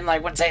 And then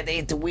like once I had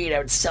the 1/8 of weed, I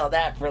would sell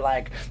that for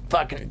like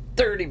fucking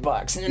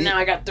 $30. And then now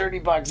I got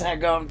 $30 and I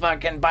go and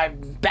fucking buy a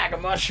bag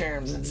of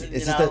mushrooms.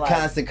 It's just a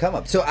constant come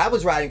up. So I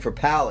was riding for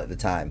Pal at the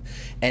time,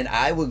 and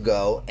I would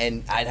go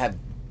and I'd have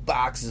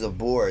boxes of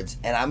boards,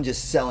 and I'm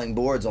just selling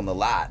boards on the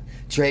lot,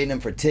 trading them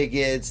for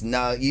tickets,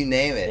 you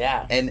name it.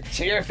 Yeah. And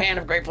so you're a fan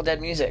of Grateful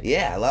Dead music?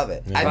 yeah, I love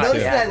it. Yeah. I've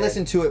noticed that I Yeah.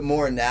 listen to it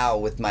more now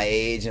with my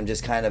age. I'm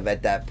just kind of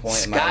at that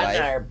point in my Scott life.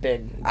 and I are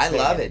big. I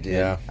love it, dude.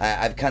 Yeah.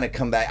 I've kind of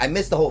come back. I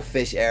missed the whole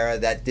Fish era.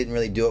 That didn't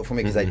really do it for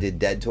me because I did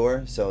Dead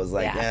Tour, so it was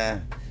like,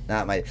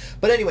 not my.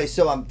 But anyway,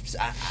 so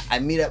I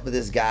meet up with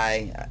this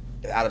guy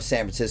out of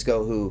San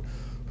Francisco who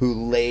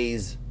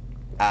lays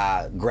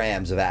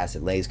grams of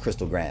acid, lays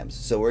crystal grams.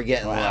 So we're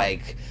getting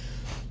like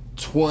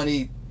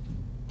 20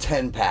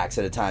 10-packs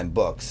at a time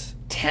books.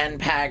 10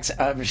 packs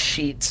of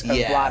sheets of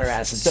blotter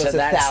acid. So it's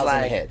that's 1,000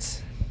 like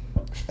hits.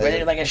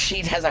 like a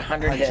sheet has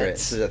 100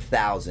 hits. So there's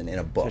 1,000 in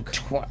a book.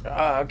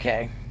 Oh,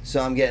 okay.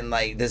 So I'm getting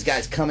like, this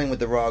guy's coming with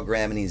the raw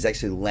gram and he's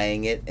actually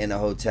laying it in a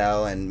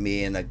hotel, and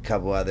me and a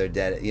couple other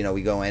dead,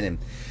 we go in, and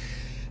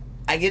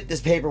I get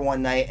this paper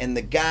one night, and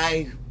the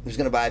guy who's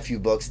going to buy a few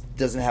books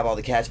doesn't have all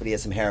the cash, but he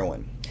has some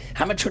heroin.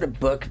 How much would a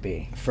book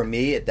be? For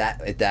me, at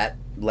that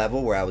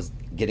level where I was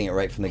getting it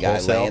right from the guy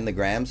Wholesale? laying the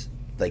grams,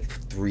 like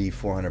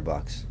 $300-400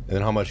 bucks. And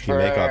then how much can you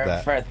make off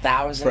that? For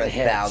 1,000 For hits.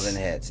 1,000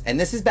 hits. And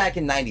this is back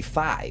in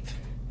 95.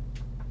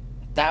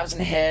 1,000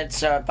 hits,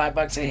 so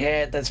 $5 a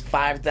hit, that's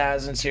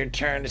 5,000, so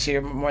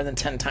you're more than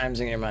 10 times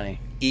in your money.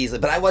 Easily.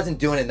 But I wasn't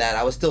doing it in that.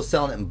 I was still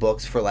selling it in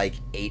books for like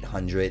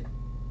 800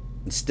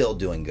 and still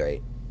doing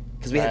great.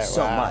 Because we had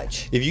so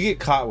much. If you get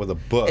caught with a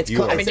book, It's you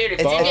called- are I mean, dude,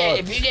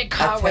 if you get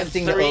caught with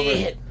Attempting to 3 over-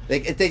 hit...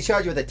 They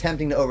charge you with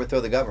attempting to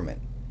overthrow the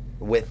government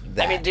with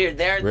that. I mean, dude,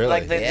 they're Really?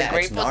 like the Yeah, it's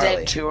Grateful gnarly.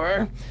 Dead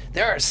tour.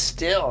 There are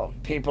still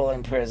people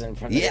in prison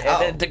from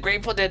the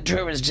Grateful Dead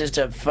tour was just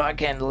a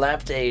fucking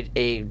left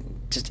a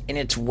just in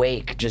its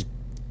wake, just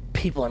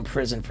people in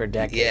prison for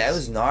decades. Yeah, it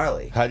was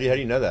gnarly. How do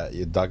you know that?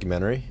 Your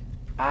documentary?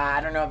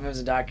 I don't know if it was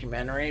a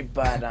documentary,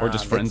 but Or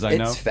just friends I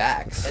know. It's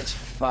facts. It's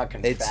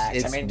fucking It's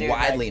facts. I mean, dude,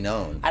 widely like,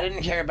 known. I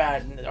didn't hear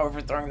about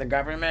overthrowing the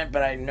government,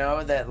 but I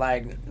know that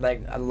like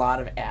a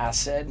lot of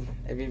acid.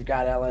 If you've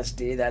got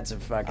LSD, that's a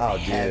fucking Oh,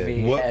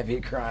 dude.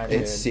 heavy crime.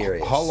 It's dude.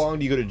 serious. How long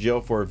do you go to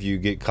jail for if you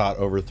get caught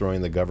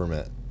overthrowing the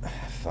government?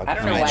 Fuck, I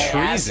don't know I mean, why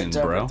treason, acid's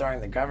bro. overthrowing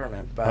the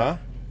government, but Huh?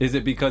 Is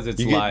it because it's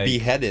You get like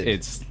beheaded.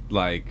 It's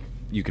like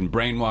you can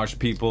brainwash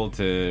people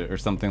to or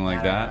something like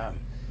I don't that. know.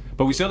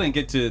 But we still didn't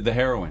get to the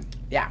heroin.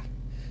 Yeah.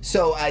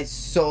 So I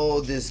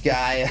sold this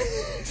guy.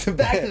 So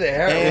back to the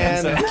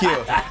heroin. And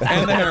cute.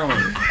 And the heroin.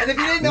 And if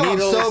you didn't know,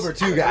 Needles. I'm sober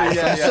too, guys.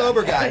 I'm a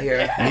sober guy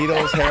here.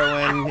 Needles,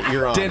 heroin,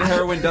 you're on. Did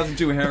heroin, doesn't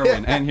do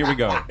heroin. And here we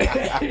go. And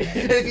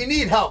if you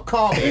need help,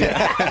 call me.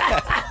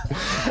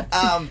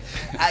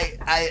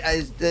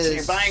 So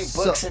you're buying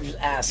books of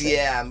acid.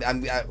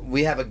 Yeah,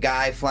 we have a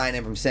guy flying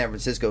in from San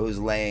Francisco who's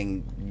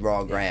laying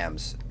raw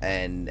grams,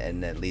 and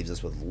that leaves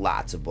us with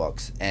lots of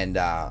books. And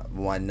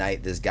one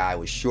night, this guy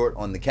was short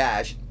on the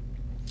cash,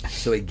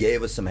 so he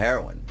gave us some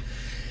heroin.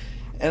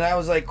 And I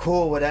was like,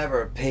 cool,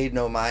 whatever. Paid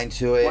no mind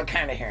to it. What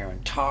kind of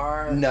heroin?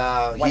 Tar?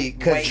 No, White,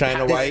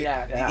 China white?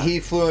 Yeah.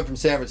 He flew in from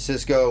San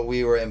Francisco.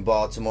 We were in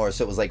Baltimore,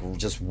 so it was like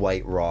just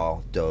white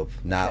raw dope,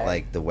 not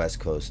like the West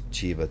Coast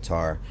Chiva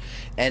tar.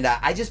 And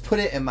I just put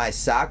it in my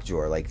sock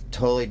drawer, like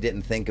totally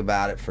didn't think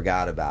about it,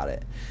 forgot about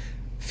it.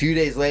 A few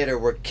days later,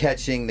 we're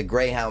catching the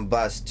Greyhound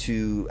bus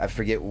to, I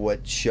forget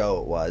what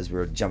show it was. We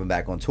were jumping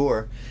back on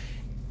tour.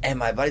 And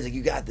my buddy's like,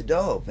 you got the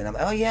dope. And I'm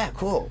like, oh, yeah,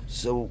 cool.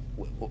 So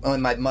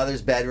in my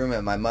mother's bedroom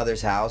at my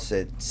mother's house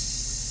at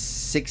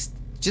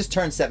just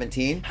turned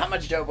 17. How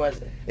much dope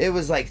was it? It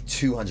was like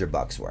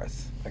 $200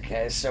 worth.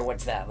 Okay, so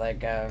what's that?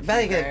 Like a few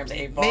Like grams,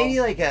 8 ball? maybe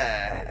like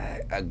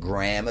a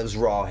gram. It was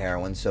raw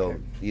heroin, so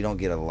you don't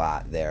get a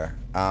lot there.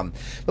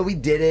 But we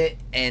did it,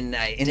 and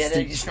I You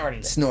snorted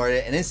it. Snorted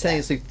it, and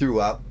instantaneously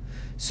threw up.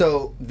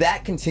 So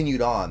that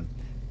continued on.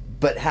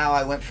 But how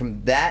I went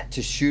from that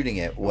to shooting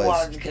it was...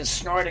 Well, because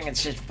snorting,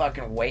 it's just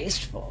fucking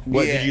wasteful.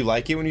 What, Yeah. did you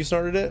like it when you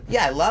started it?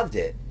 Yeah, I loved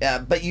it.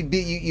 But you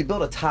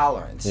build a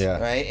tolerance, Yeah.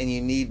 right? And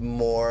you need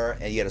more,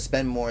 and you got to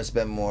spend more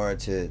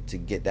to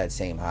get that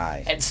same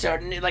high. And so,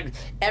 like,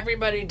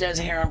 everybody does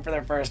heroin for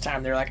their first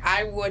time. They're like,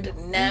 I would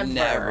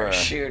never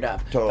shoot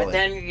up. Totally. But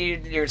then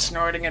you're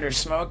snorting it or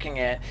smoking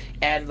it,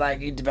 and,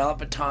 like, you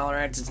develop a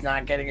tolerance. It's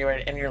not getting you,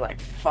 and you're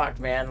like, fuck,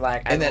 man.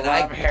 Like, I And then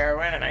love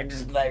heroin, and I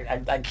just, like,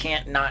 I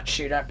can't not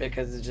shoot up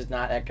because it's just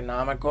not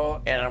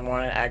economical, and I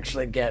want to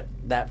actually get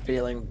that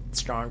feeling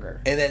stronger.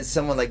 And then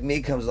someone like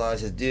me comes along and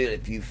says, dude,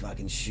 if you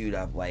fucking shoot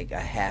up like a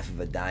half of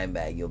a dime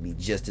bag, you'll be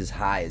just as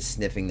high as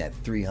sniffing that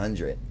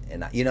 300.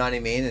 And you know what I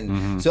mean?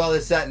 And so all of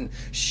a sudden,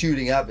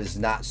 shooting up is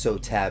not so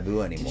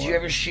taboo anymore. Did you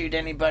ever shoot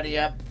anybody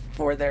up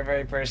for their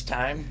very first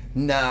time?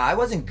 No, I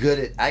wasn't good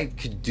at... I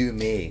could do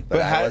me. But,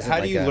 But I how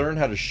wasn't do you learn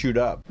how to shoot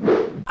up?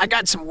 I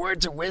got some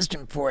words of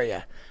wisdom for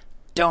you.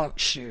 Don't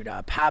shoot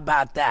up. How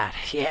about that?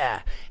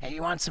 Yeah. And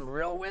you want some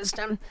real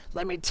wisdom?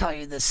 Let me tell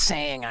you this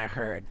saying I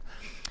heard.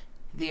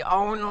 The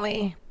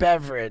only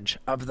beverage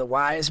of the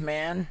wise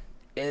man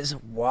is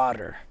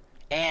water.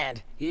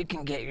 And you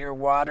can get your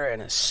water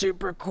in a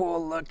super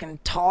cool looking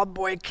tall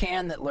boy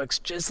can that looks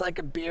just like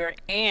a beer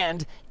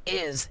and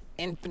is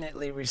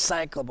infinitely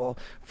recyclable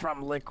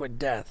from Liquid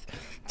Death. I'm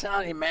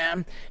telling you,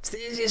 man, it's the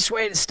easiest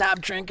way to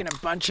stop drinking a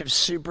bunch of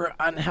super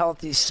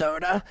unhealthy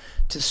soda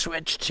to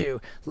switch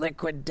to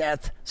Liquid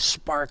Death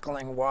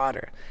sparkling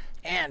water.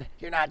 And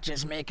you're not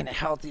just making a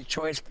healthy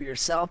choice for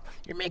yourself,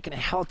 you're making a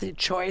healthy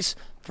choice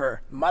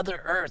for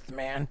Mother Earth,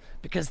 man,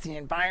 because the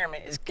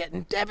environment is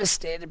getting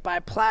devastated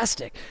by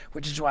plastic,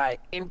 which is why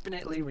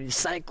infinitely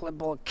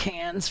recyclable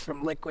cans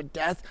from Liquid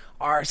Death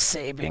are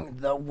saving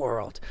the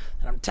world.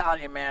 And I'm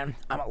telling you, man,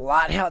 I'm a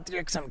lot healthier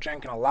because I'm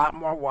drinking a lot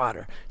more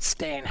water,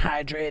 staying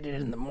hydrated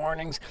in the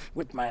mornings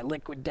with my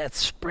Liquid Death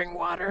spring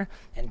water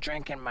and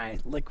drinking my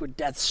Liquid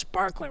Death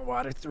sparkling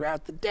water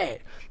throughout the day.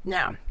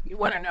 Now, you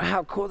want to know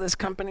how cool this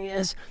company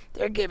is?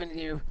 They're giving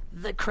you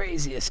the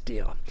craziest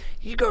deal.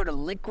 You go to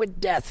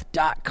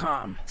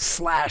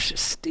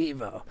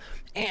liquiddeath.com/Stevo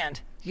and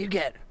you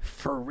get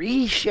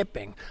free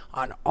shipping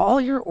on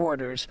all your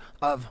orders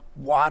of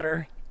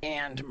water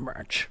and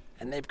merch.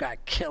 And they've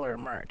got killer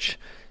merch.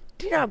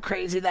 Do you know how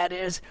crazy that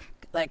is?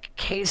 Like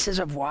cases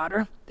of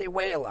water, they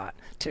weigh a lot.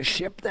 To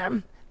ship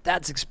them,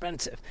 that's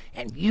expensive,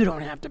 and you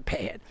don't have to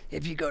pay it.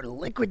 If you go to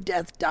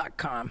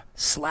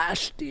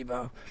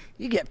liquiddeath.com/Stevo,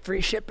 you get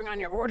free shipping on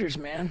your orders,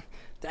 man.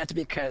 That's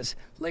because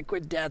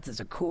Liquid Death is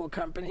a cool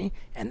company,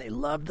 and they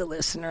love the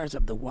listeners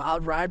of the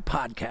Wild Ride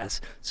podcast.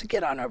 So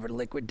get on over to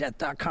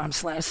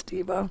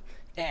liquiddeath.com/Stevo,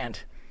 and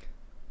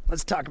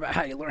let's talk about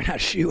how you learn how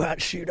to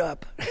shoot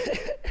up.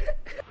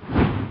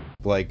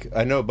 Like,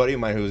 I know a buddy of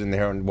mine who was in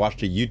there and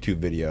watched a YouTube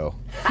video.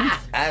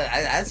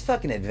 That's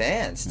fucking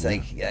advanced.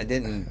 Like, I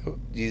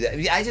didn't do that.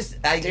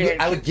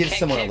 I would give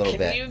someone a little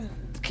bit.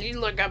 Can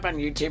you look up on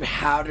YouTube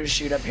how to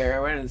shoot up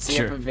heroin and see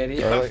Sure. up a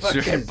video of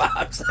fucking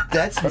Bob's?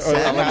 That's Or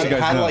insane.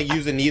 how to like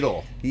use a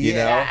needle, you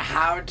Yeah, know?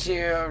 how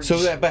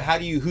to... But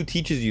who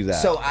teaches you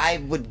that? So I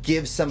would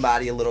give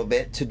somebody a little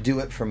bit to do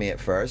it for me at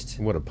first.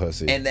 What a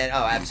pussy. And then,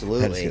 I'm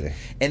absolutely. kidding.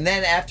 And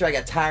then after I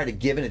got tired of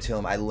giving it to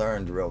him, I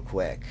learned real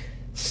quick.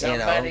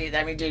 Somebody, You know?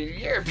 I mean, dude,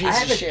 you're a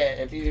piece of shit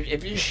if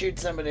you shoot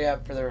somebody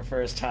up for their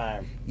first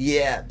time.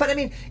 Yeah, but I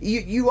mean,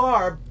 you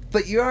are,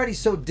 but you're already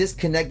so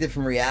disconnected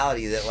from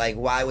reality that, like,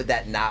 why would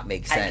that not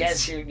make sense? I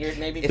guess you're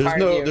maybe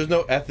there's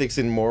no ethics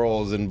and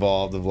morals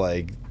involved of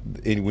like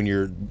when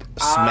you're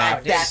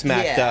smacked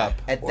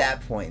up. At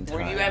that point in time.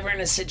 Were you ever in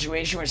a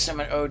situation where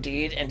someone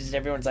OD'd and just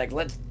everyone's like,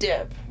 let's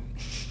dip?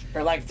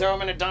 Or like throw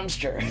them in a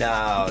dumpster.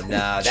 No,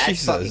 that's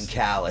Jesus. fucking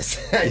callous.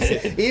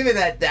 Even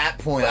at that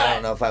point, I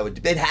don't know if I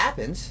would. It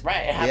happens.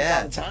 Right, it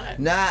happens all the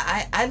time. Nah,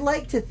 I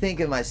like to think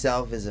of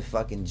myself as a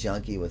fucking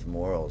junkie with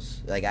morals.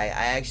 Like, I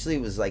actually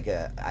was like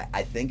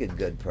I think a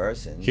good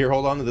person. Here,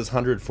 hold on to this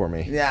 100 for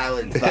me. Yeah, I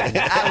would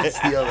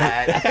steal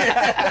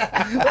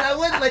that. But I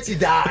wouldn't let you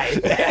die.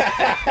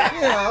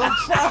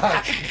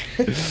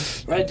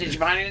 Fuck. Right, did you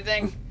find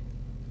anything?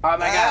 Oh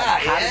my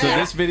god. yeah. So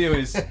this video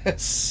is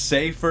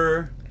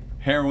safer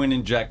heroin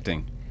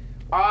injecting.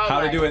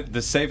 How to do it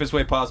the safest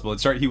way possible.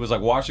 He was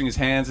like washing his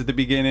hands at the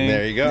beginning.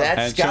 There you go. That's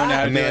And showing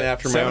how to a do man it.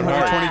 after my own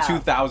heart.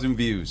 722,000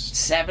 views.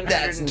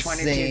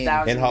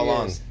 722,000 And how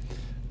long? views.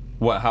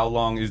 What? How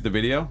long is the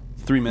video?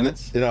 3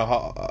 minutes.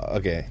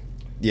 Okay.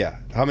 Yeah.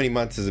 How many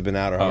months has it been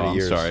out, or how Oh, many I'm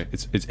years? sorry.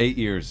 It's 8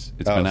 years.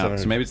 It's Oh, been out.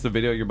 700. So maybe it's the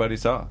video your buddy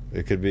saw.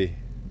 It could be.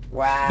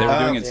 Wow. They were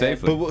doing it dude.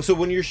 safely. But so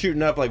when you're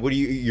shooting up, like, what do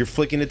you're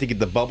flicking it to get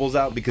the bubbles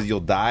out because you'll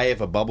die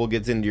if a bubble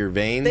gets into your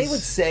veins? They would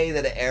say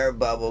that an air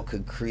bubble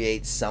could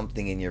create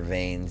something in your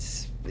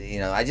veins.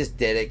 I just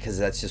did it because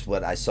that's just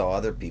what I saw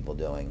other people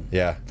doing.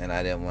 Yeah. And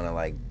I didn't want to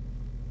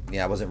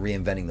I wasn't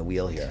reinventing the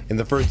wheel here. And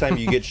the first time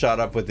you get shot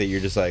up with it, you're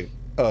just like,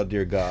 oh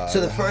dear God. So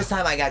the first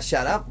time I got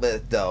shot up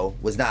with, though,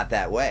 was not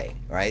that way,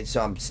 right?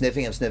 So I'm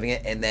sniffing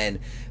it, and then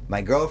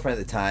my girlfriend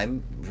at the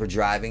time, we're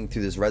driving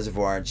through this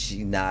reservoir, and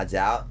she nods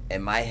out,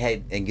 and my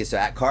head, and gets to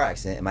that car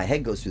accident, and my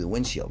head goes through the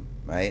windshield,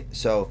 right?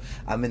 So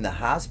I'm in the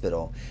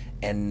hospital,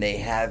 and they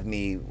have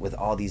me with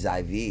all these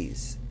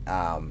IVs,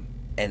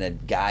 and a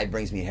guy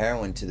brings me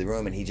heroin to the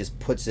room, and he just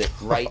puts it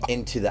right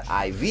into the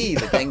IV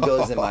that then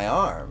goes in my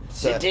arm.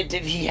 So Did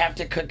he have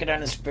to cook it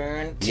on a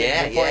spoon?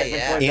 Yeah.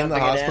 In the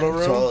hospital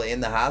room? Totally,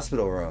 in the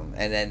hospital room.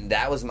 And then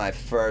that was my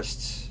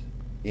first,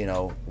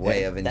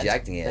 way of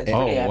injecting it. that's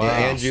pretty Oh, wow. epic.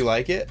 And you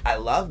like it? I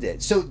loved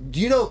it. So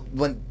do you know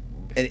when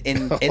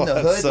in the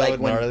That's hood, so like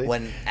gnarly.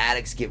 when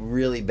addicts get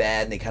really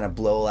bad and they kind of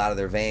blow out of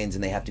their veins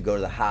and they have to go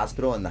to the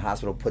hospital and the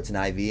hospital puts an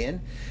IV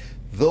in,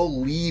 they'll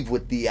leave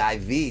with the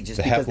IV just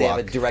The because they have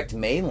a Heplock. direct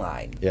main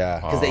line.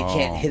 Yeah. Because they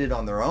can't Oh. hit it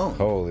on their own.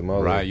 Holy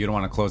moly. Right. You don't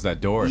want to close that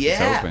door if it's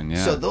open.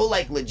 Yeah. So they'll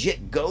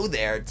legit go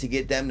there to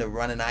get them to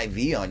run an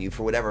IV on you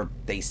for whatever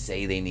they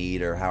say they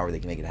need or however they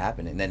can make it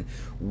happen, and then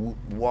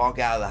walk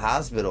out of the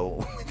hospital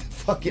with a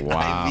fucking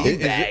Wow. IV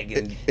bag.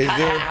 And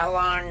How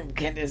long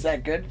is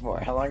that good for?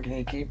 How long can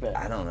you keep it?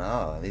 I don't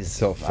know.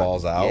 Until it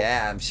falls out?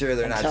 Yeah, I'm sure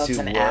they're Until not it's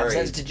too an worried.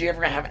 abscess. Did you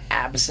ever have I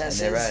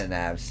abscesses? never had an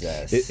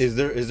abscess. Is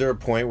there a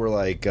point where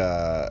like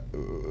a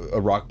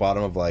rock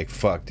bottom of like,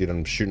 fuck, dude,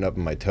 I'm shooting up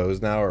in my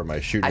toes now, or am I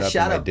shooting I up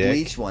shot in my up dick?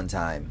 bleach one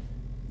time.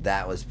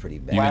 That was pretty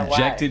bad. you Why-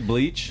 injected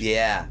bleach?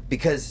 Yeah,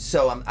 because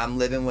so I'm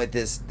living with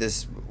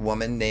this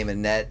woman named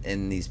Annette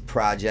in these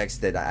projects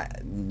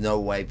that no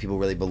white people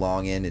really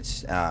belong in.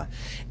 It's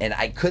and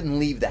I couldn't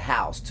leave the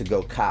house to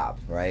go cop.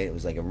 Right, it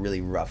was like a really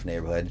rough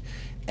neighborhood,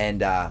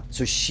 and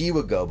so she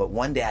would go. But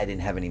one day I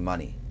didn't have any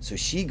money, so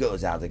she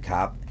goes out to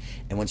cop,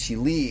 and when she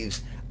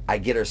leaves, I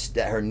get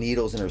her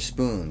needles and her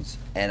spoons,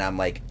 and I'm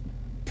like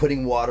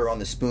putting water on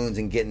the spoons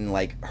and getting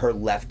like her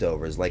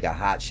leftovers, like a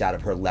hot shot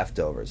of her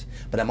leftovers.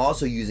 But I'm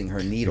also using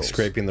her needles.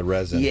 Scraping the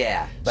resin.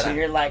 Yeah, but So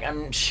you're like,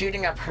 I'm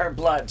shooting up her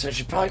blood, so I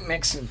should probably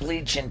mix some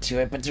bleach into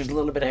it, but there's a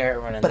little bit of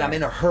heroin in But there. I'm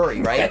in a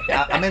hurry, right?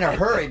 I'm in a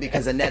hurry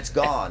because Annette's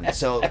gone.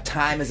 So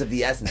time is of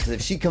the essence. Because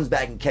if she comes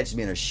back and catches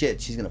me in her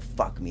shit, she's going to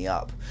fuck me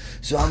up.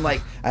 So I'm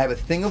like, I have a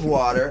thing of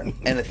water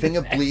and a thing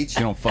of bleach.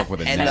 You don't fuck with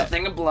a And and a net.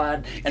 thing of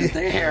blood and a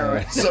thing of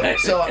heroin. So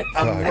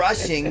I'm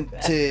rushing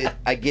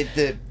I get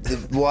the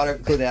water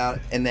put out,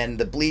 and then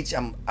the bleach,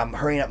 I'm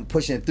hurrying up and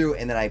pushing it through,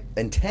 and then I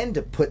intend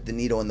to put the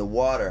needle in the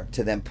water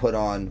to then put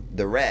on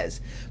the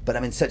res. But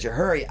I'm in such a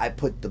hurry, I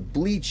put the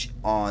bleach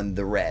on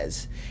the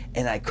res,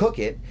 and I cook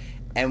it,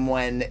 and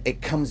when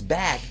it comes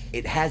back,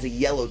 it has a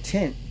yellow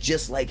tint,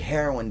 just like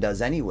heroin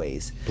does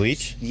anyways.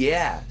 Bleach?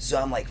 Yeah. So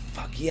I'm like,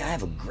 fuck yeah, I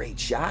have a great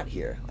shot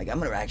here. Like, I'm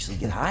gonna actually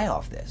get high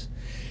off this.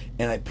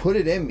 And I put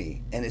it in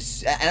me, and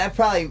I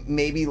probably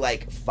maybe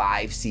like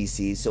 5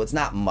 cc's, so it's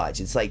not much.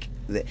 It's like,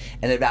 and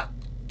at about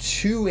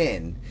 2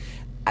 in,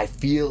 I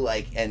feel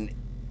like an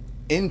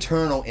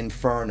internal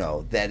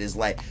inferno that is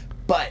like,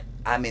 but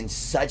I'm in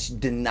such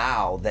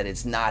denial that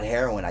it's not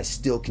heroin. I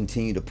still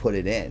continue to put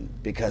it in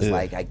because Ugh.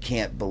 like I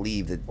can't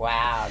believe that.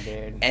 Wow,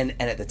 dude. And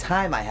at the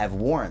time, I have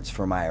warrants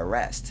for my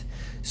arrest.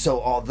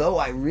 So although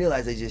I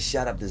realize I just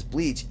shot up this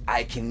bleach,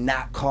 I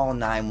cannot call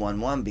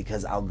 911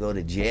 because I'll go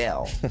to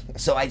jail.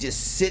 So I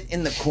just sit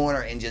in the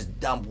corner and just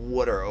dump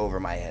water over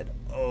my head,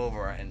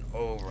 over and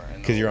over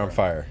and Because you're on over.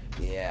 fire.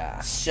 Yeah.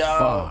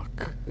 So,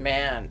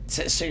 man,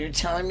 so you're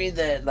telling me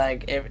that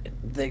like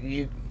that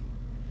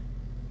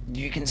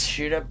you can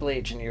shoot up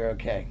bleach and you're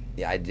okay?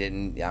 Yeah, I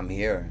didn't. I'm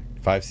here.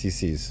 5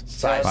 cc's.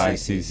 5 5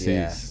 cc's, cc's.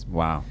 yeah.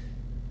 Wow.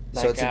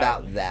 So it's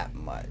about that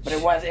much. But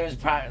it was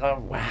probably, oh,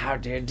 wow,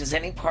 dude. Does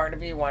any part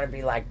of you want to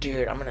be like,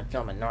 dude, I'm going to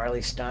film a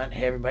gnarly stunt.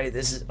 Hey, everybody,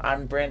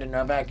 I'm Brandon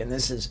Novak, and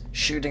this is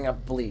shooting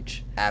up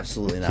bleach.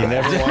 Absolutely not. He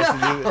never wants to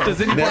do it.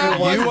 Does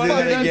anybody you want to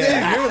do that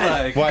again? You're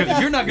like, Why? if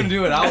you're not going to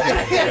do it, I'll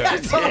do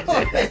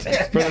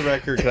it. For the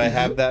record, can I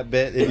have that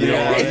bit if you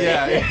don't want it?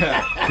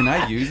 Yeah. Can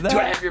I use that? Do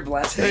I have your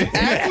blessing?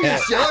 After your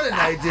show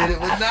tonight, dude,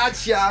 it would not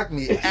shock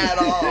me at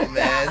all,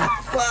 man.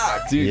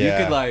 Fuck. Dude, Yeah.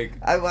 you could like,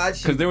 I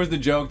watched because there was the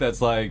joke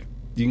that's like,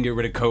 you can get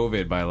rid of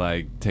COVID by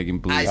like taking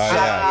bleach. I Oh,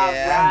 saw,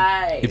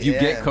 yeah. Right. If you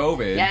Yeah. get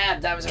COVID, Yeah,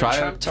 that was what try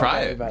Trump it. told Try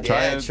it. everybody.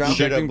 Try Yeah, it. Trump-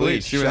 Injecting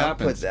bleach. See what Trump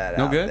happens. put that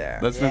no out good. there.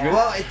 That's no Yeah. good.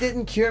 Well, it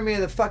didn't cure me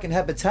of the fucking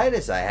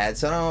hepatitis I had,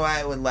 so I don't know why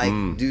I would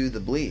like do the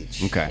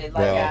bleach. Okay. It,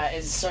 Well-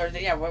 it's sort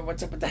of,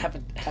 what's up with the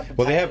hepatitis?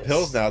 Well, they have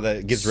pills now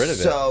that gets rid of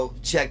it. So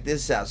check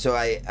this out. So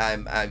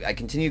I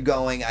continue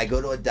going. I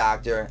go to a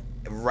doctor.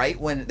 Right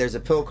when there's a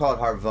pill called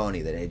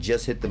Harvoni that had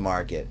just hit the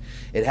market.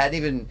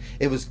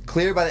 It was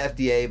cleared by the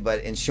FDA,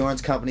 but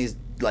insurance companies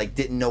like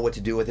didn't know what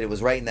to do with it. It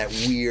was right in that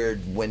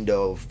weird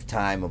window of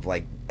time of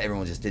like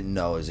everyone just didn't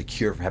know it was a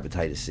cure for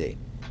hepatitis C.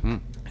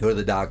 Go to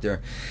the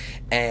doctor,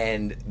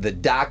 and the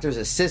doctor's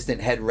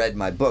assistant had read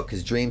my book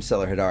because Dream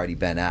Seller had already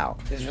been out.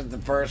 This was the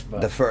first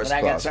book. The first that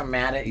I got book. so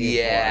mad at you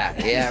Yeah,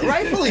 for. yeah,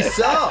 rightfully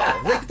so.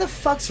 Like, what the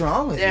fuck's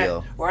wrong with Yeah,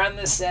 you? we're on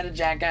the set of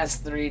Jackass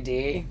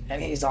 3D,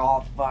 and he's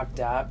all fucked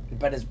up.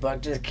 But his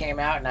book just came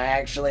out, and I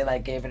actually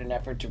like gave it an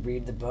effort to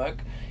read the book,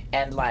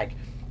 and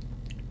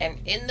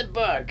in the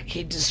book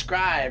he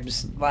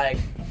describes like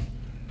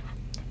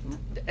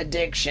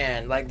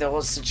addiction, like the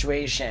whole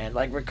situation,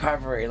 like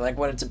recovery, like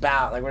what it's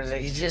about, like what is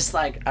it? He's just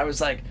like, I was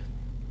like,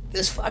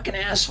 this fucking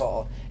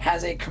asshole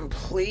has a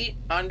complete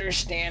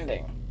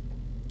understanding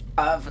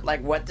of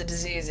like what the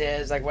disease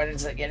is, like what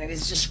it's like, and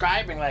he's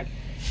describing like,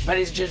 but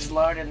he's just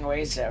loaded and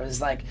wasted.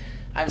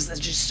 I was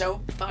just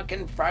so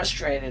fucking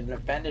frustrated and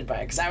offended by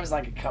it because I was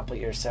like a couple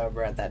years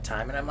sober at that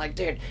time, and I'm like,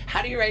 dude,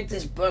 how do you write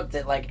this book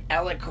that like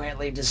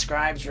eloquently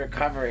describes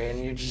recovery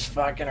and you just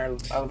fucking are a You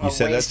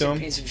said that to wasted him?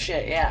 piece of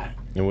shit? Yeah.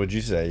 And what'd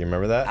you say? You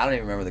remember that? I don't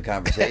even remember the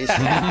conversation.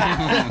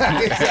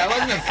 I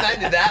wasn't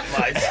offended that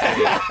much.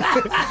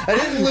 I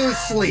didn't lose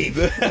sleep.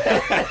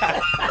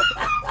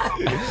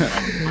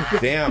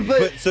 Damn.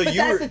 But so you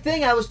that's were. the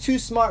thing. I was too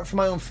smart for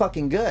my own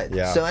fucking good.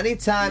 Yeah. So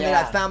anytime that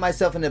Yeah. I found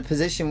myself in a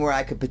position where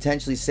I could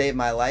potentially save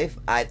my life,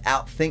 I'd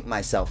outthink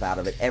myself out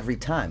of it every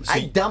time.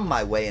 I dumbed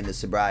my way into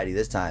sobriety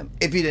this time.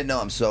 If you didn't know,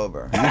 I'm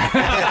sober.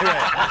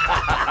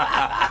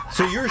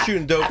 So you were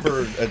shooting dope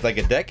for like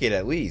a decade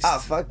at least. Oh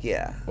fuck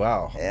yeah.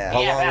 Wow. Yeah. How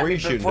Yeah, long but were you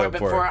shooting before, dope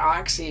before for?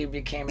 Oxy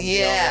became a deal,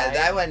 Yeah, right?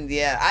 I went.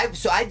 Yeah,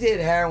 I did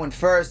heroin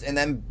first, and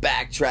then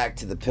backtracked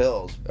to the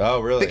pills. Oh,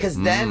 really? Because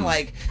then,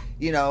 like,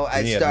 you know, I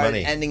Then you had started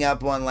money. ending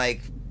up on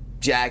like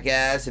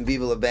Jackass and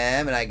Viva La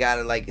Bam, and I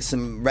got like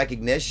some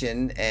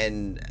recognition,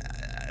 and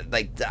I'm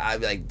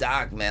like,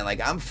 Doc, man,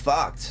 like I'm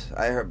fucked.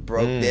 I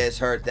broke this,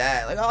 hurt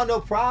that. Like, oh, no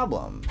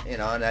problem, you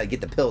know. And I get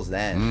the pills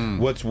then.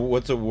 What's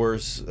a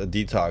worse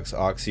detox,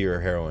 Oxy or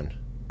heroin?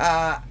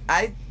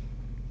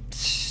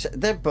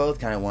 They're both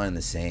kind of one and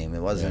the same. It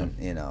wasn't,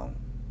 you know.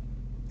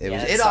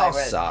 Yeah, It it's all like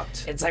what-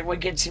 sucked. It's like what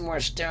gets you more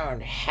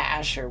stoned,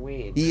 hash or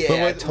weed.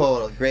 Yeah,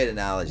 total. Great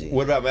analogy.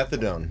 What about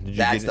methadone? Did you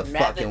That's get the it?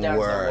 fucking Methadone's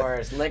worst. the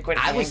worst. Liquid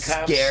I was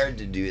handcuffs. scared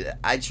to do that.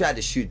 I tried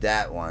to shoot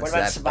that once. What about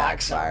that Suboxone?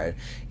 backfired.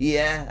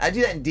 Yeah, I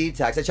do that in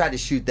detox. I tried to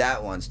shoot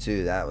that once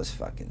too. That was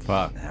fucking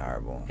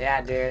horrible. Yeah,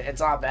 dude,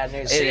 it's all bad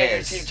news. It So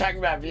is. you're talking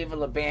about Viva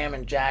La Bam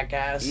and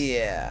Jackass.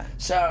 Yeah.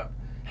 So,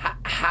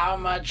 how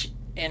much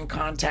in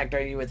contact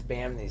are you with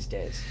Bam these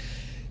days?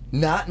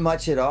 Not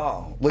much at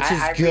all, which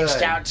is I good.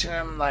 reached out to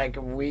him like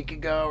a week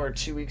ago or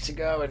 2 weeks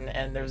ago,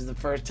 and it was the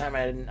first time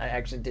I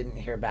actually didn't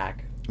hear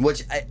back.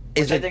 Which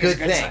is I a think good is a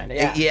good thing.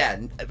 sign, yeah.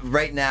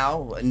 Right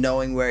now,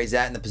 knowing where he's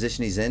at and the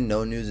position he's in,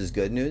 no news is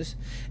good news.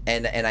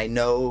 And I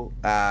know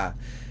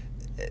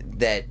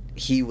that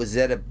he was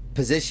at a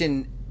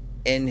position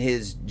in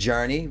his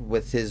journey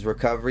with his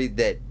recovery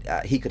that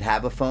he could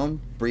have a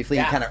phone briefly.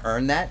 Yeah. He kind of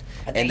earned that.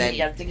 I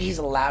think he's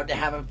allowed to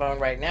have a phone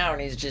right now,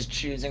 and he's just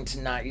choosing to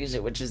not use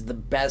it, which is the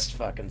best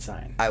fucking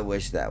sign. I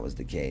wish that was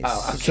the case.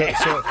 Oh, okay.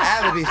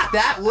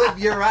 that would.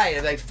 You're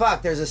right. Like,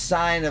 fuck. There's a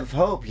sign of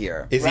hope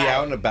here. Is he Right.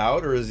 out and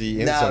about or is he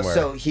in No, somewhere?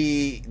 so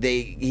he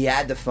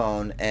had the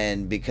phone,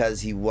 and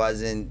because he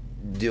wasn't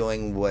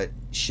doing what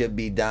should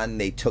be done,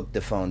 they took the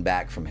phone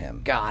back from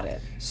him. Got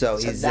it. So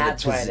he's in a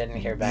that's why I didn't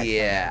hear back.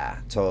 Yeah,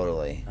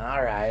 totally. From him.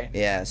 All right.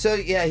 Yeah. So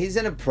yeah, he's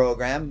in a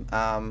program,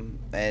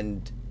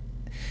 and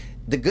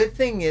the good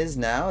thing is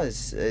now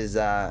is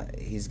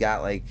he's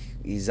got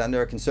he's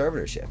under a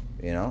conservatorship,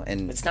 you know,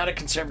 and It's not a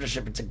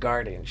conservatorship; it's a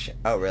guardianship.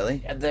 oh really?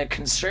 The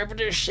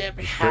conservatorship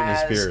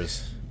Britney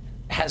Spears.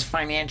 has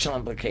financial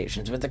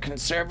implications. With the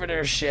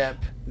conservatorship,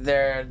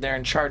 they're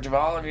in charge of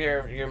all of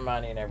your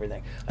money and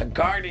everything. A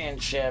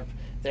guardianship,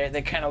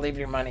 they kind of leave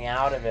your money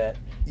out of it.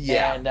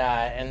 Yeah.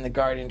 And in the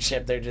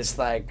guardianship, they're just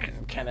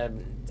like kind of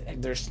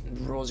there's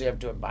rules you have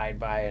to abide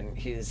by, and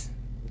he's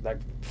like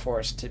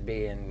forced to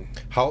be in.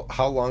 How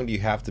long do you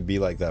have to be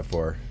like that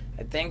for?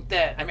 I think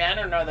that, I mean, I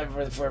don't know that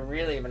if we're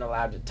really even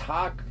allowed to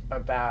talk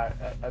about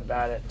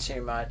it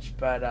too much,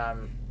 but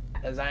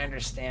as I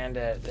understand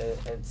it,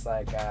 it's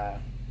like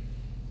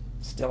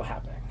still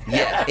happening.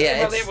 Yeah.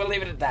 We'll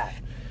leave it at that.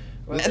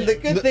 And the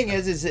good thing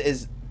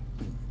is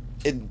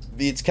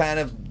it's kind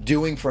of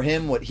doing for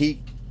him what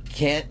he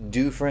can't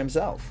do for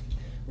himself.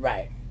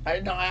 Right.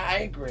 I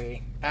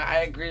agree.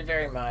 I agree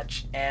very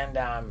much. And,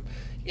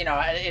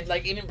 it,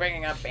 like, even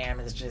bringing up Bam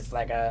is just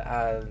like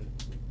a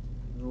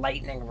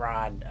lightning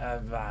rod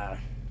of,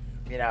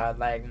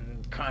 like,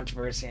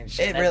 controversy and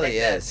shit. It really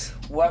is.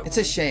 It's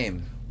a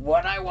shame.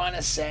 What I want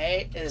to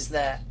say is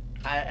that,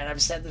 and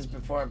I've said this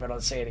before, but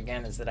I'll say it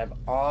again, is that I've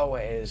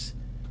always,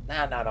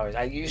 not always,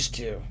 I used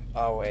to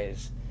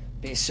always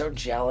be so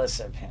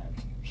jealous of him.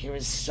 He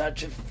was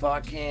such a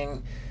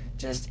fucking,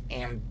 just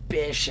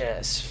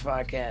ambitious,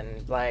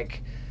 fucking,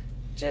 like,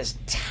 just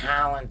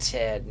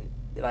talented,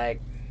 like,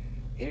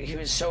 he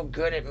was so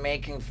good at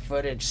making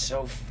footage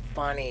so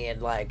funny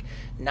and, like,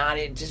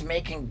 just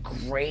making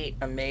great,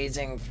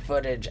 amazing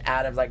footage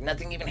out of, like,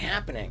 nothing even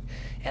happening.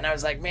 And I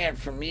was like, man,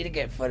 for me to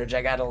get footage,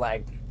 I gotta,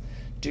 like,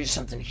 do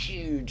something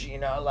huge,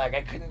 like,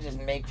 I couldn't just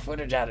make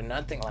footage out of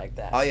nothing like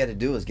that. All you had to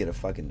do was get a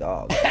fucking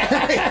dog.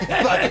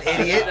 Fucking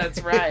idiot.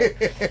 That's right.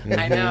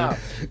 I know.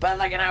 But,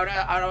 like, and I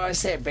would always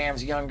say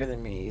Bam's younger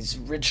than me. He's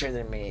richer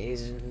than me.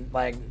 He's,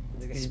 like,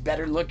 he's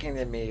better looking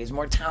than me. He's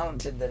more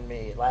talented than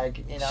me.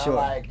 Like, sure.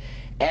 Like,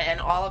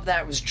 and all of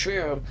that was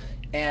true.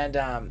 And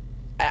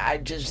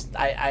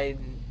I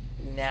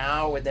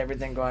now, with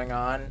everything going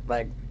on,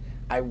 like,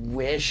 I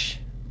wish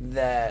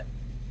that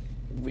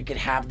we could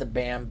have the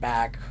Bam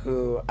back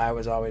who I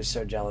was always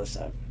so jealous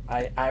of.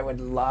 I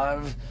would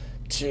love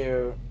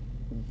to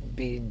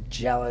be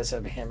jealous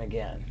of him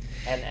again.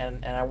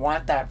 And I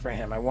want that for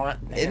him. I want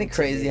him. Isn't it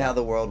crazy how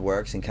the world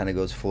works and kind of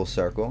goes full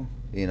circle?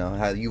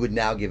 How you would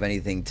now give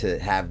anything to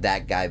have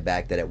that guy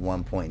back that at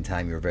one point in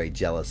time you were very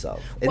jealous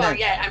of.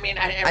 Yeah, I mean...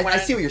 I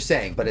see what you're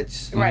saying, but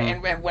it's... Right,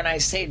 and when I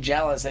say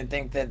jealous, I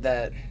think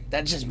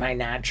that's just my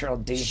natural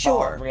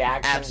default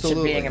reaction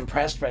to being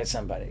impressed by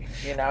somebody.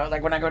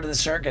 Like when I go to the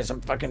circus,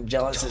 I'm fucking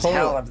jealous as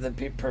hell of the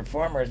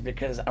performers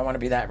because I want to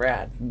be that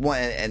rad.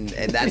 And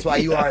that's why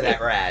you are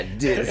that rad.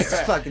 Dude,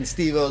 it's fucking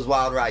Steve-O's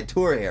Wild Ride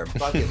Tour here.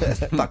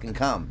 Fucking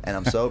come, and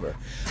I'm sober.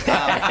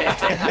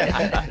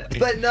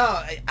 But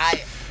no,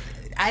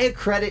 I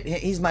accredit him.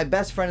 He's my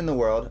best friend in the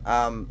world.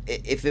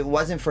 If it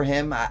wasn't for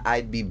him,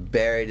 I'd be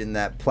buried in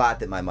that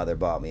plot that my mother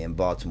bought me in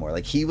Baltimore.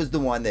 Like, he was the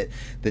one that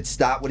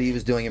stopped what he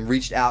was doing and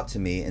reached out to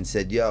me and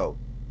said, yo,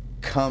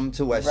 come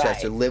to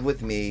Westchester, live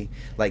with me,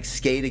 like,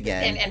 skate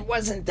again. And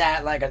wasn't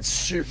that like a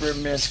super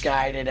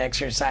misguided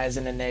exercise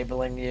in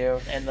enabling you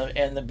in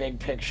the big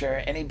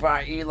picture? And he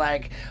brought you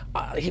enough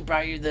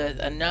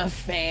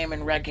fame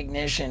and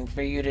recognition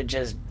for you to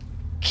just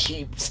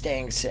keep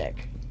staying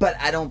sick. But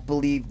I don't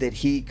believe that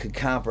he could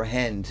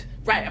comprehend.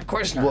 Right, of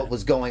course not. What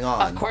was going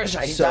on? Of course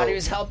not. He thought he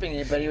was helping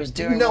you, but he was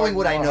doing. Knowing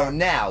what I know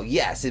now,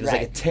 yes, it was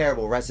like a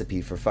terrible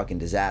recipe for fucking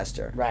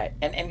disaster. Right,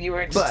 and you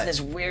were just this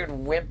weird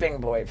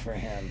whipping boy for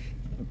him.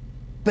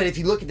 But if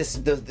you look at this,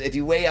 if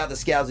you weigh out the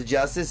scales of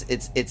justice,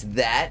 it's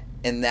that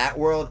in that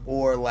world,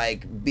 or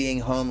like being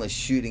homeless,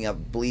 shooting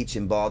up bleach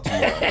in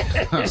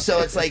Baltimore. So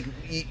it's like,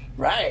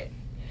 right.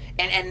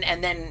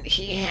 And then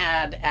he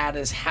had at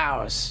his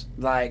house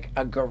like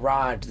a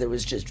garage that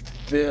was just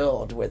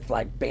filled with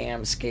like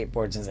Bam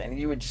skateboards and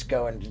you would just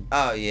go and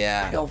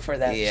pilfer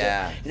that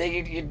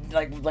shit. You'd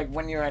like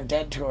when you're on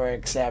Dead Tour,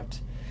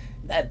 except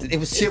that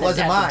shit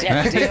wasn't mine.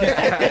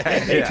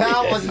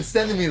 Kyle wasn't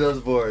sending me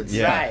those boards.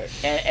 Yeah. Right,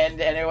 and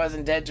it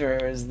wasn't Dead Tour.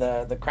 It was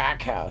the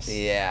crack house.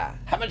 Yeah.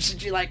 How much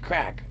did you like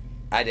crack?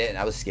 I didn't.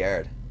 I was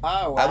scared.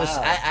 Oh wow.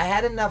 I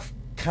had enough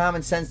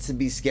common sense to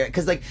be scared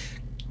because like.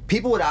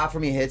 People would offer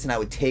me hits and I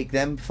would take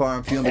them far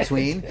and few in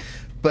between,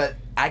 but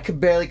I could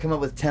barely come up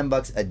with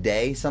 $10 a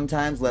day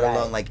sometimes, let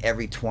alone like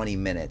every 20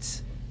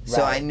 minutes.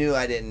 So I knew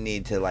I didn't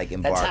need to like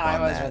embark on that. That's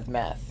how I was with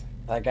meth.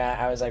 Like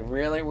I was like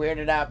really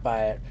weirded out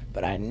by it,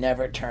 but I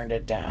never turned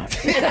it down.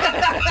 How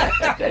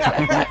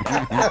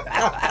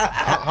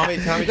many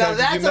times now did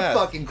you that's a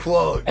fucking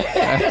quote.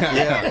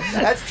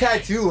 That's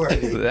tattoo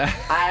worthy.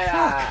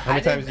 How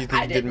many times do you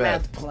think you did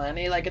meth?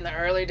 Plenty. Like in the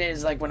early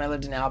days, like when I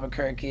lived in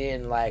Albuquerque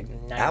in like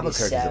 97.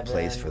 Albuquerque's a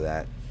place for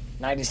that.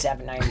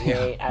 97,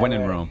 98. When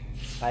in Rome.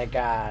 Like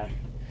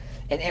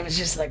and it was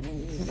just like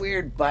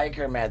weird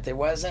biker meth. It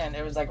was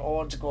like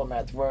old school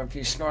meth where if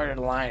you snorted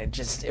a line,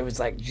 it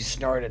was like you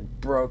snorted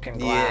broken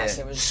glass.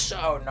 It was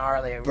so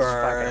gnarly. It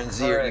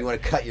burns. Was you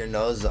want to cut your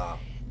nose off.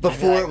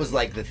 Before it was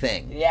like the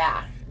thing.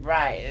 Yeah,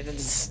 right.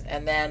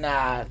 And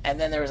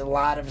then there was a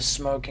lot of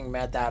smoking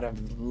meth out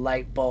of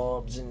light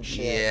bulbs and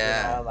shit.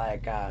 Yeah.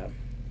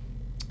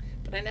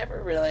 But I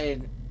never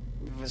really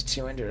was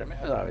too into it. I mean,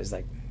 I was always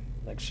like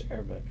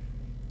sure, but.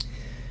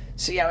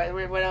 So yeah,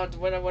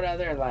 what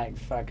other like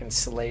fucking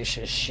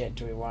salacious shit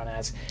do we want to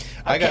ask?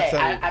 Okay,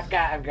 I've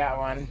got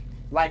one.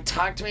 Like,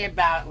 talk to me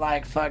about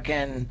like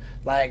fucking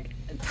like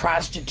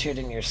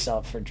prostituting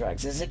yourself for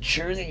drugs. Is it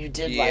true that you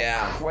did like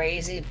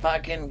crazy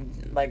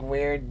fucking like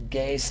weird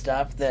gay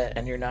stuff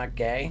and you're not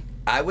gay?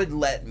 I would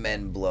let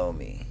men blow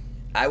me.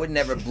 I would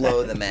never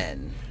blow the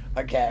men.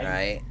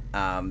 Okay.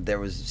 Right? There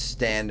was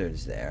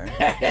standards there.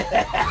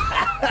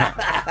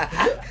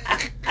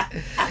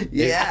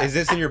 Yeah. Is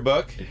this in your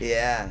book?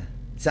 Yeah.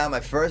 It's how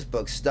my first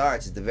book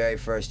starts. It's the very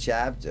first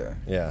chapter.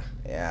 Yeah.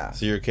 Yeah.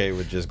 So you're okay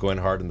with just going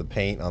hard in the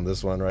paint on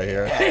this one right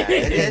here? Yeah.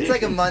 It's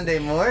like a Monday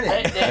morning.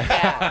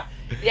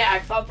 Yeah, I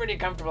felt pretty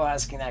comfortable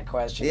asking that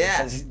question.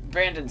 Yeah. Because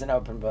Brandon's an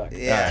open book.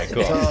 Yeah, right,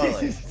 cool.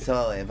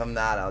 Totally. If I'm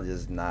not, I'll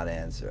just not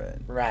answer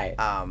it. Right.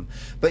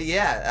 But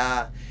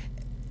yeah,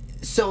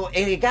 so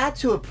it got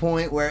to a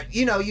point where,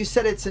 you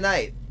said it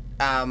tonight,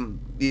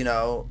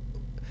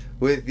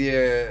 with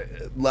your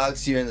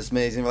Lux, you're in this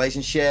amazing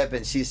relationship,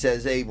 and she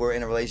says, hey, we're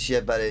in a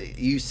relationship, but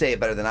you say it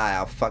better than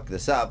I'll fuck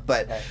this up,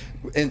 but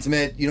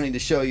intimate, you don't need to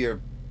show your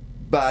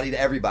body to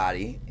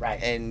everybody. Right.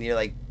 And you're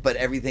like, but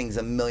everything's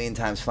a million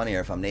times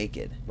funnier if I'm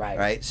naked. Right.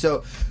 Right?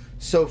 So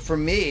for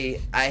me,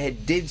 I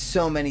had did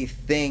so many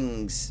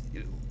things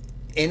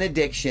in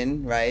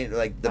addiction, right?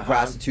 Like the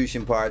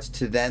prostitution parts,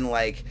 to then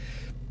like,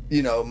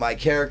 my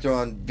character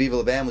on Viva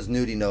La Bam was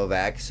Nudie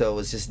Novak, so it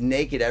was just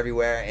naked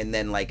everywhere, and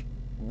then like,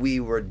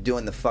 we were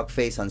doing the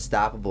Fuckface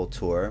Unstoppable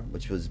tour,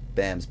 which was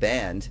Bam's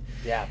band.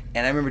 Yeah.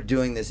 And I remember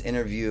doing this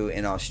interview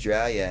in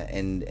Australia,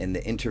 and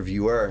the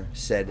interviewer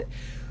said,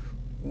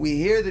 we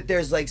hear that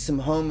there's like some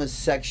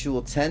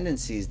homosexual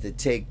tendencies that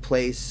take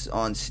place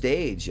on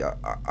stage.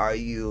 Are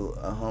you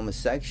a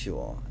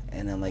homosexual?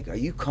 And I'm like, are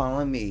you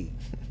calling me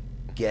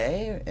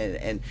gay?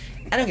 And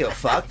I don't give a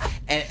fuck.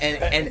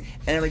 And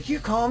I'm like, you're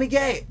calling me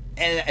gay?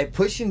 And I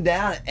push him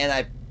down, and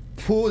I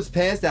pull his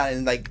pants down,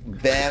 and like,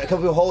 bam, a couple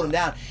people hold him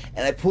down,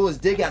 and I pull his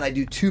dick out, and I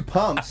do 2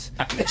 pumps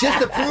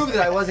just to prove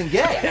that I wasn't gay,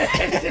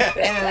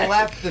 and I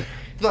left the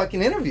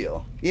fucking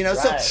interview,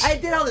 So I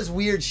did all this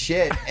weird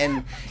shit,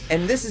 and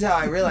this is how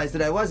I realized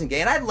that I wasn't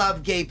gay, and I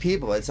love gay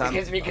people. It's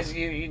because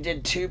you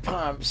did 2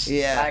 pumps,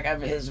 like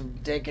of his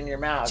dick in your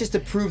mouth, just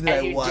to prove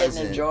that I wasn't. And you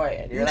didn't enjoy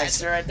it. You're like,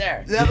 sit right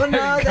there. That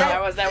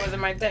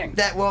wasn't my thing.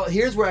 Well,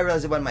 here's where I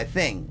realized it wasn't my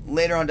thing.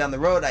 Later on down the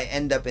road, I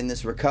end up in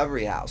this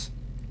recovery house.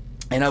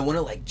 And I want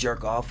to like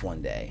jerk off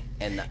one day,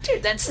 and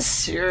dude, that's a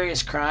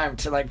serious crime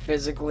to like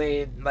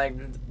physically like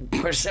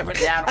push someone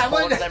down,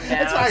 hold them down.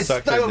 That's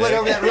why I went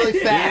over that really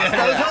fast.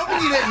 I was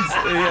hoping you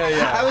didn't.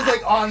 Yeah. I was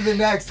like on the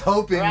next,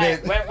 hoping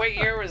that. What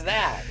year was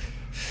that?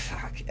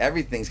 Fuck,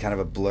 everything's kind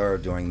of a blur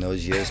during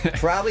those years.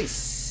 Probably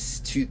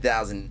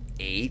 2008.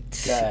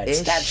 Good.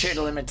 Statute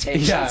of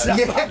limitations. Yeah.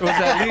 It was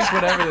at least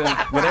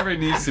whatever it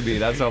needs to be.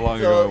 That's how long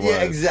ago it was.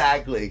 Yeah,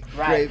 exactly.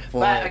 Right. Great point.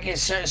 But, okay,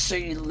 so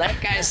you let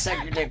guys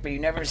suck your dick, but you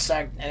never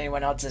sucked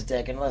anyone else's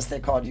dick unless they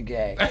called you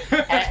gay.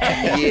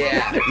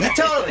 Yeah.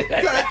 Totally.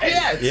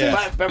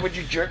 Yeah. But would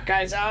you jerk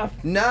guys off?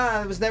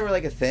 No, it was never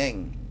like a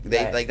thing.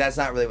 Like that's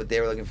not really what they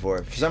were looking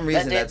for. For some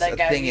reason, that's a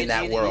thing in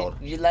that world.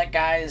 You let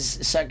guys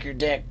suck your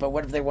dick, but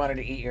what if they wanted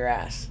to eat your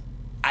ass?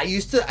 I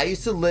used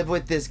to live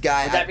with this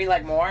guy. Would that be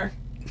like more?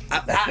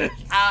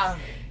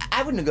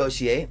 I would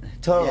negotiate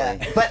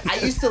totally, but I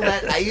used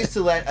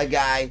to let a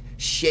guy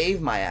shave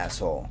my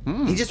asshole.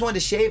 He just wanted to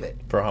shave it.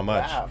 For how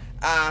much? Wow.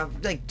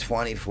 Like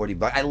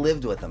 $20-$40. I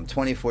lived with him.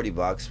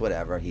 $20-$40,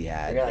 whatever he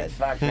had. You're like,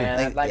 fuck,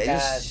 man.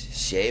 Just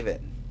shave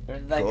it.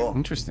 Like, cool.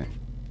 Interesting.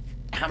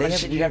 How much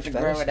did you have to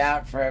grow it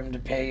out for him to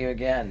pay you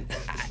again?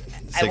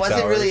 I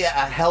wasn't really a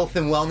health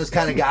and wellness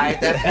kind of guy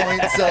at that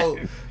point, so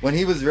when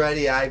he was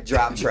ready, I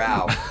dropped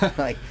trowel.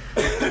 Like,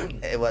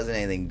 it wasn't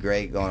anything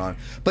great going on.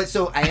 But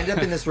so I ended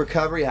up in this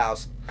recovery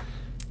house,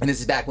 and this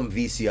is back when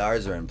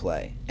VCRs are in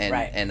play.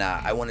 And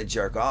I want to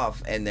jerk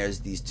off, and there's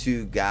these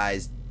 2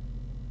 guys,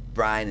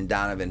 Brian and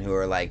Donovan, who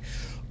are like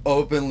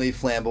openly,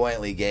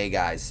 flamboyantly gay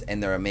guys,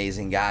 and they're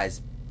amazing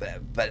guys.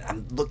 But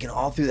I'm looking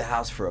all through the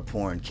house for a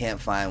porn, can't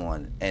find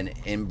one. And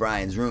in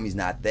Brian's room, he's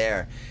not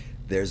there.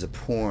 There's a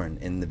porn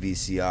in the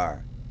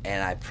VCR,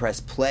 and I press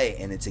play,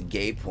 and it's a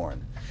gay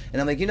porn. And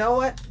I'm like, you know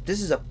what?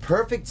 This is a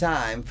perfect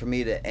time for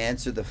me to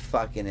answer the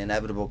fucking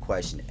inevitable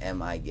question,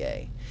 am I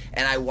gay?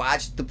 And I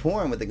watched the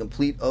porn with a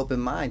complete open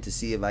mind to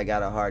see if I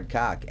got a hard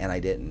cock, and I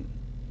didn't.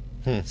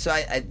 So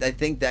I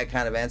think that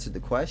kind of answered the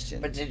question.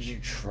 But did you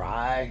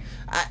try?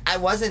 I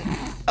wasn't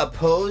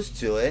opposed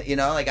to it,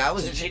 like I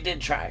was. So she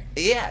did try.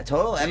 Yeah,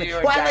 totally. So I mean, you're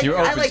open to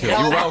it.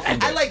 You're welcome.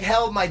 I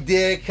held my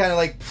dick, kind of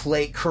like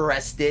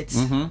caressed it,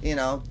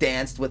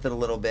 danced with it a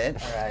little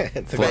bit. All right.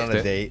 Took it on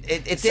a date.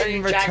 It so didn't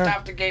you return. jacked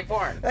off to gay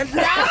porn.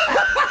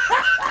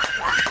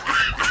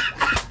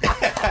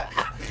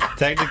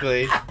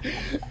 Technically.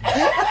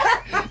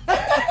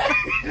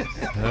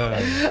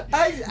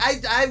 I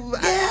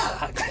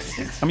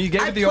mean, you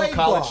gave it the old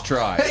college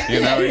try. I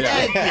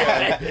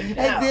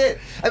did.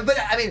 But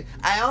I mean,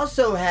 I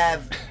also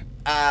have,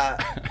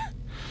 I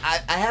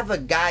have a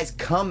guy's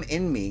come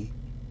in me,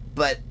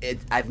 but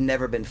I've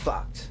never been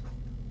fucked.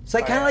 It's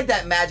like kind of like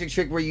that magic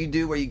trick where you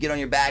get on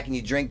your back and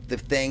you drink the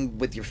thing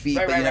with your feet.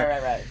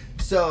 Right.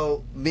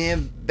 So me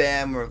and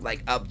Bam were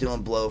like up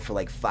doing blow for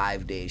like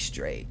 5 days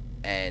straight,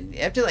 and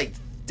after like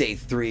day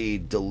 3,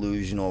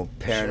 delusional,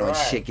 paranoid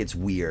shit gets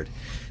weird.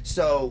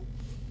 So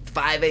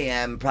 5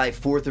 a.m., probably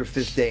 4th or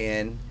 5th day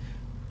in,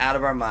 out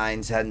of our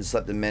minds, hadn't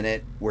slept a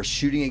minute. We're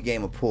shooting a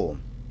game of pool,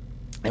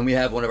 and we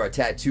have one of our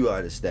tattoo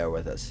artists there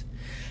with us.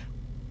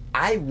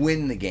 I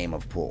win the game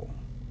of pool.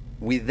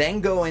 We then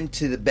go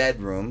into the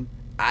bedroom.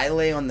 I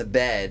lay on the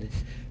bed.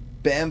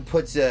 Ben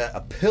puts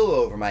a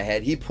pillow over my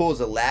head. He pulls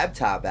a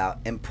laptop out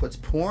and puts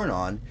porn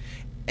on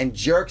and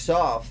jerks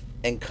off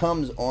and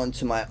comes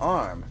onto my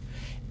arm.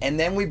 And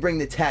then we bring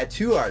the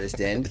tattoo artist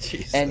in,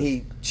 and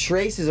he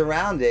traces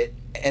around it,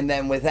 and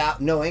then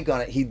without no ink on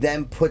it, he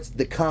then puts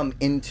the cum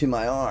into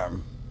my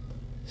arm.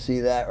 See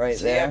that right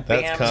there?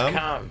 That's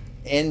cum?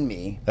 In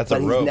me. That's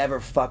but a rope. He's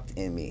never fucked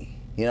in me.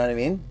 You know what I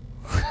mean?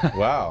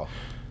 Wow.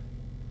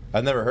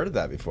 I've never heard of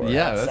that before.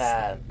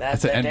 Yeah,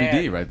 that's an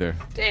NBD right there.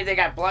 Dude, they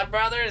got blood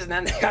brothers, and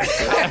then they got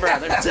cum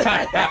brothers.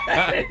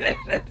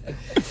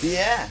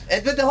 Yeah.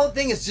 But the whole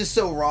thing is just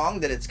so wrong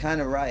that it's kind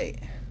of right.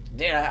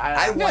 Dude,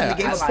 I won the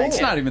game of pool.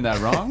 It's not even that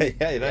wrong.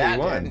 You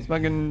won. It's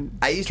fucking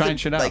I used trying to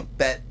shit out. like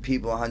bet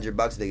people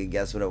 $100 if they could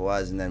guess what it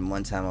was, and then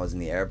one time I was in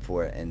the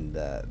airport, and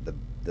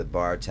the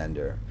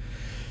bartender,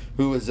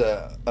 who was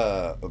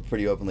a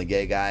pretty openly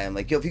gay guy, I'm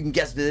like, yo, if you can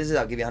guess what this is,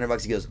 I'll give you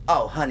 $100. He goes,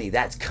 oh, honey,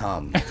 that's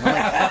cum. I'm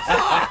like,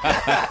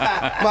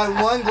 fuck!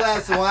 My one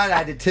glass of wine I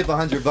had to tip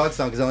 $100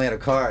 on because I only had a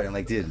card. I'm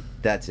like, dude,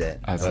 that's it.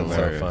 That's so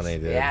hilarious. funny,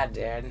 dude. Yeah,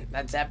 dude,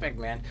 that's epic,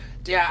 man.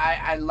 Dude,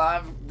 I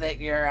love that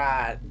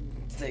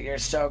you're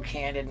so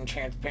candid and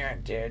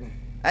transparent, dude.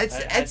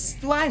 It's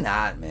why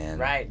not, man?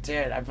 Right,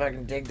 dude. I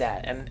fucking dig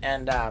that.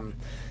 And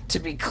to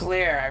be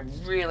clear, I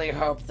really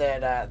hope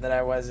that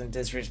I wasn't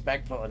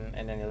disrespectful in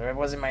any other. It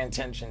wasn't my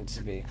intention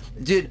to be.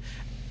 Dude,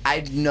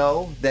 I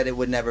know that it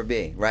would never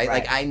be, right?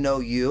 Like, I know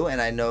you,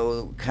 and I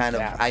know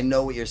I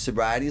know what your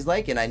sobriety is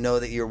like, and I know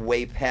that you're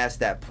way past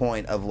that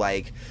point of,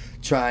 like,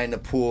 trying to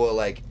pull,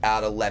 like,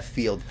 out of left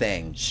field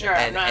thing. Sure,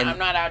 I'm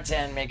not out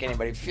to make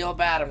anybody feel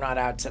bad. I'm not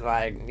out to,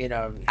 like, you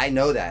know... I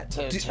know that.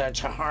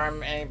 To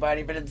harm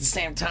anybody, but at the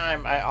same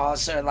time, I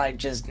also, like,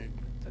 just...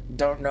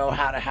 don't know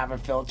how to have a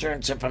filter,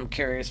 and so if I'm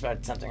curious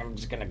about something, I'm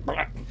just gonna.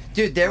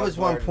 Dude, there was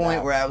one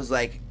point where I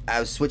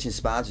was switching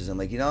sponsors. I'm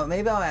like, you know what?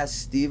 Maybe I'll ask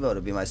Steve-O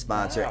to be my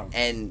sponsor. Wow.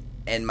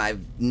 And my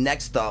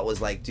next thought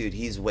was like, dude,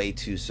 he's way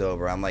too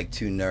sober. I'm like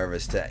too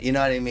nervous to, you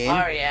know what I mean?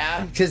 Oh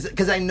yeah.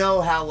 Because I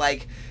know how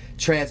like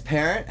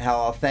transparent,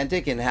 how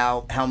authentic, and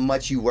how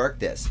much you work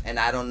this, and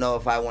I don't know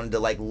if I wanted to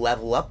like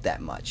level up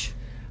that much.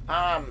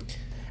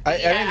 I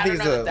don't think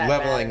it's a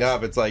leveling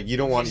up. It's like you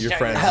don't want your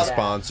friends to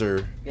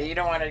sponsor. Yeah, you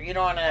don't want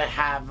to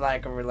have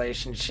like a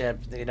relationship.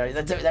 You know,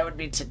 that would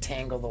be to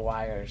tangle the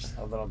wires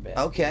a little bit.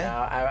 Okay. You know,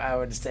 I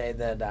would say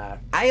that.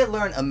 I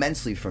learned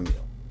immensely from you.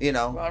 You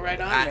know, well, right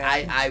on,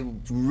 I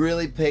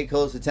really pay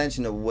close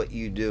attention to what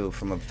you do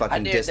from a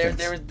fucking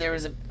distance. There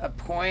was a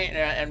point,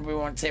 and we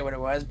won't say what it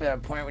was, but a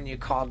point when you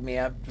called me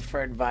up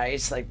for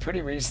advice, like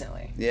pretty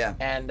recently. Yeah.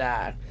 And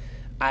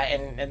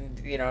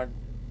and you know.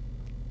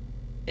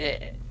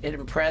 It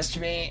impressed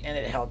me and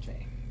it helped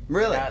me.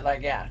 Really? You know,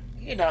 like, yeah.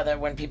 You know that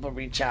when people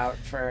reach out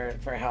for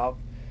help,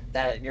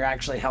 that you're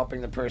actually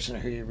helping the person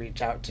who you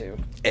reach out to.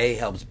 A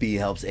helps, B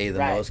helps, A the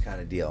most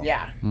kind of deal.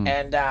 Yeah.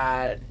 And,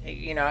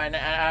 you know, and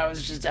I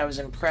was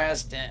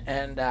impressed,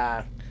 and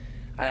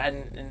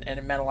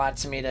it meant a lot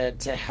to me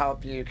to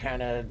help you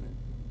kind of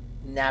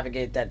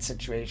navigate that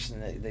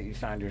situation that you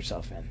found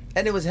yourself in.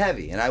 And it was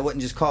heavy, and I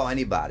wouldn't just call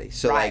anybody.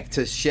 So, like,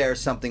 to share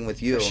something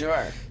with you. For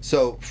sure.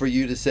 So, for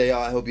you to say, oh,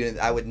 I hope you didn't,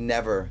 I would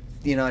never,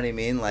 you know what I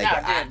mean? Like,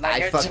 no, dude,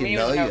 I fucking to me,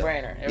 know it was you. a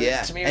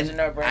no-brainer. To me, it was a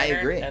no-brainer. I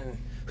agree. And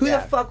who the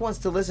fuck wants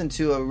to listen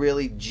to a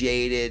really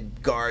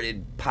jaded,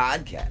 guarded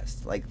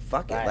podcast? Like,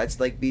 fuck it. Let's,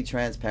 like, be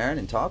transparent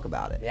and talk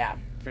about it. Yeah.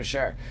 For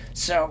sure.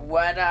 So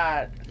what?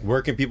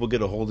 Where can people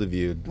get a hold of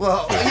you?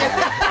 Well,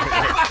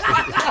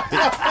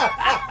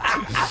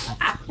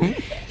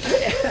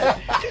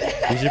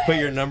 you should put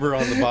your number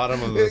on the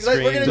bottom of the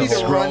screen. We're gonna need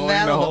to run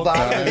that on the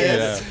bottom of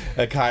this.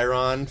 A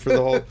chyron for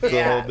the whole bit.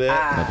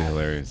 That'd be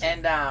hilarious.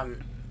 And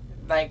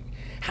like,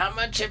 how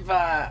much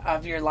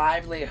of your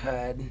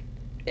livelihood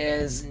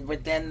is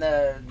within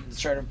the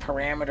sort of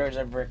parameters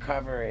of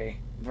recovery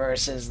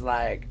versus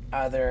like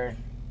other?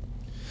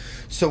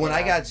 So when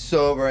I got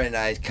sober and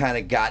I kind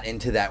of got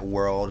into that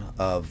world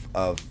of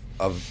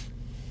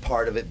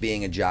part of it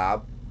being a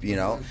job, you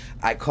know,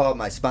 I called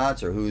my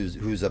sponsor,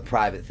 who's a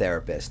private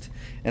therapist,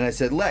 and I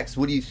said, Lex,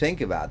 what do you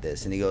think about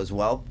this? And he goes,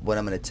 well, what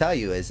I'm going to tell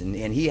you is, and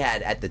he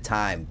had at the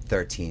time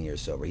 13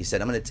 years sober. He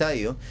said, I'm going to tell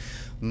you,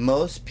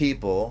 most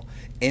people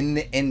in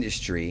the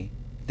industry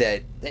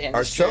that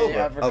are sober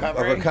of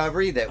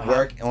recovery that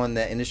work on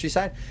the industry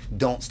side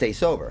don't stay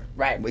sober.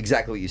 Right.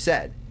 Exactly what you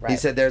said. Right. He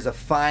said there's a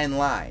fine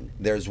line.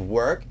 There's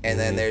work, and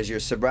then there's your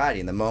sobriety.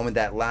 And the moment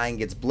that line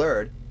gets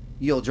blurred,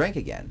 you'll drink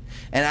again.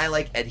 And I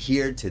like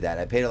adhered to that.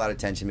 I paid a lot of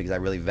attention because I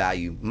really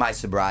value my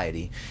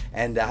sobriety.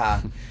 And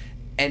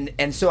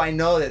and so I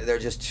know that they're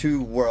just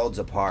two worlds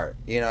apart.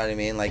 You know what I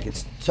mean? Like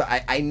it's so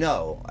I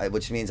know,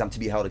 which means I'm to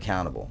be held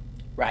accountable.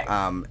 Right.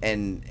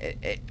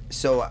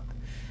 So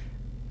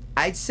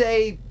I'd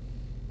say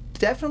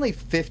definitely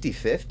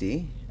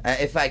 50-50.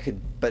 If I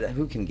could, but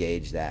who can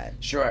gauge that?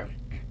 Sure.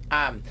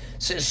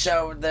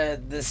 So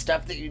the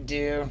stuff that you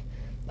do,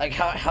 like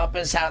help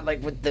us out,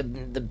 like with the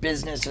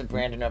business of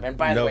Brandon Novak. And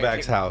by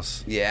Novak's the way,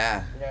 house.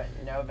 Yeah.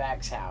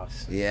 Novak's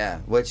house. Yeah,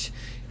 which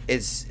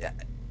is,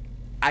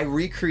 I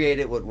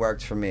recreated what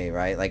worked for me,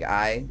 right?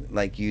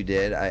 Like you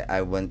did,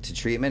 I went to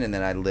treatment and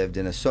then I lived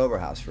in a sober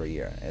house for a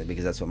year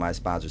because that's what my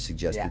sponsor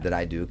suggested that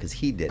I do because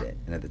he did it.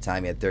 And at the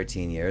time he had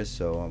 13 years,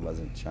 so I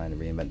wasn't trying to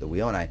reinvent the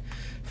wheel, and I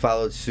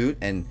followed suit.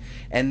 And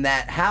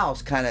that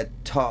house kind of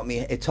taught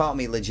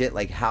me legit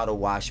like how to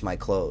wash my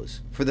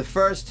clothes. For the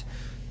first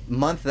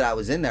month that I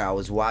was in there, I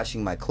was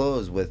washing my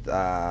clothes with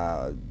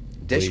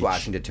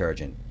dishwashing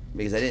detergent.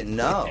 Because I didn't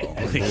know.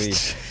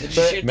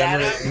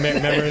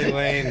 Memory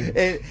lane.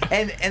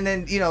 And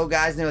then, you know,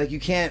 guys, they're like, you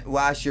can't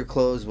wash your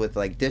clothes with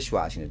like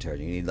dishwashing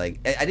detergent. You need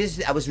like,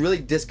 I was really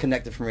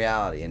disconnected from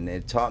reality, and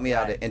it taught me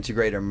how to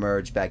integrate or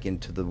merge back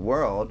into the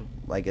world,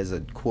 like as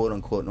a quote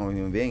unquote normal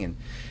human being.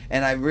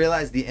 And I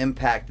realized the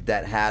impact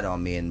that had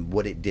on me and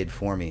what it did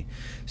for me.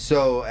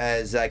 So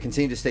as I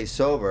continued to stay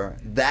sober,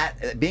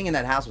 that being in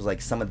that house was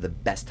like some of the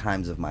best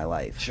times of my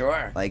life.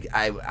 Sure. Like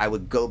I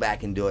would go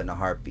back and do it in a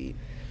heartbeat.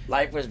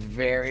 Life was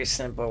very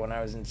simple when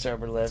I was in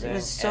sober living. It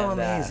was so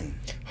amazing.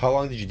 How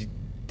long did you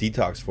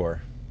detox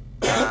for?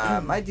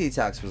 My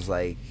detox was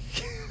like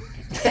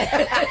the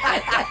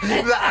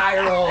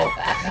eye roll.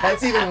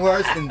 That's even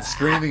worse than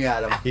screaming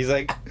at him. He's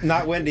like,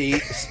 not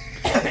Wendy.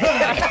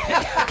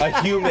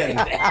 A human.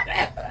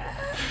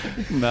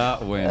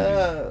 Not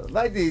Wendy.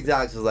 My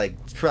detox was like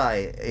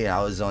probably, you know,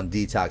 I was on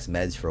detox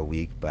meds for a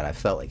week, but I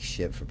felt like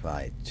shit for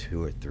probably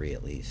 2 or 3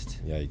 at least.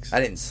 Yikes. I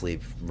didn't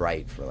sleep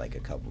right for like a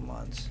couple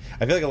months.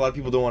 I feel like a lot of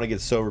people don't want to get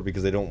sober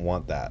because they don't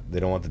want that. They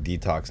don't want the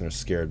detox and they're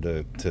scared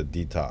to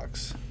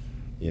detox.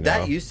 You know?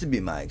 That used to be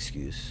my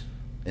excuse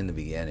in the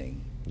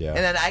beginning. Yeah. And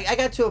then I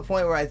got to a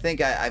point where I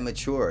think I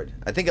matured.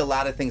 I think a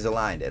lot of things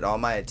aligned. At all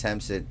my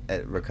attempts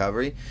at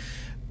recovery,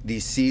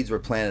 these seeds were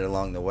planted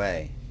along the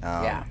way.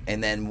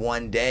 And then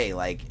one day,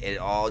 like, it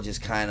all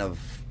just kind of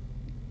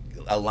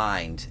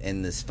aligned,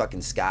 and this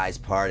fucking skies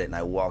parted, and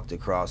I walked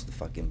across the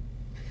fucking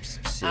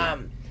sea.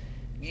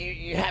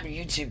 You have a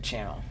YouTube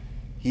channel.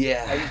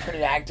 Yeah. Are you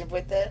pretty active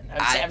with it?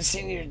 I've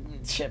seen your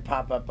shit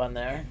pop up on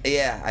there.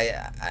 Yeah,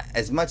 I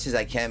as much as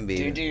I can be.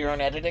 Do you do your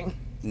own editing?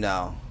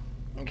 No.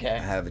 Okay. I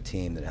have a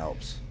team that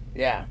helps.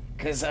 Yeah,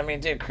 because, I mean,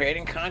 dude,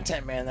 creating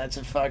content, man, that's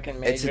a fucking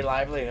major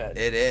livelihood.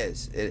 It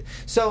is.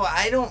 So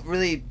I don't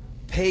really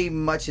pay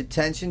much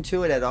attention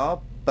to it at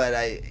all, but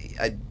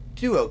I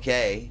do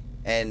okay,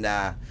 and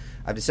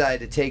I've decided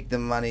to take the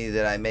money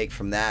that I make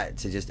from that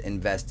to just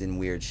invest in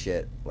weird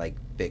shit like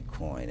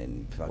Bitcoin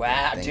and fucking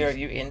wow, things. dude, are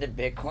you into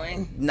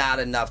Bitcoin? Not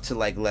enough to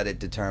like let it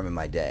determine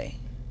my day,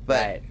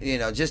 but you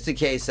know, just in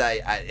case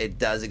it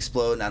does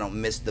explode and I don't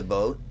miss the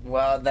boat.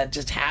 Well, that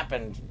just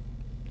happened.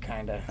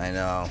 Kinda. I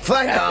know.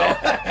 I know.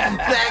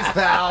 Thanks,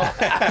 pal.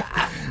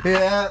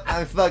 Yeah,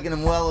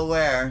 I'm well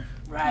aware.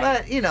 Right.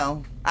 But, you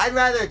know, I'd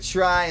rather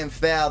try and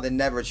fail than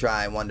never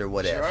try and wonder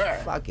what Sure.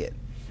 if. Fuck it.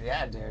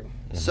 Yeah, dude.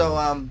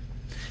 So,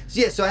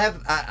 so I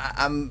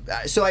have,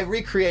 so I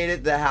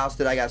recreated the house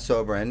that I got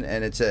sober in,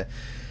 and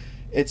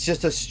it's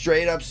just a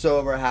straight up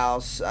sober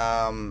house,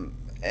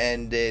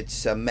 and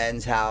it's a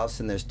men's house,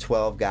 and there's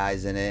 12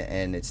 guys in it,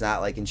 and it's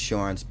not like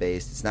insurance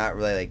based. It's not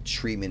really like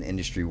treatment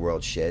industry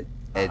world shit.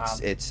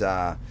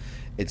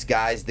 It's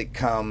guys that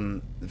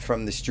come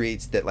from the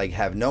streets that like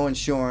have no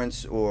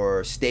insurance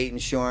or state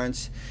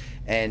insurance,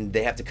 and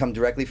they have to come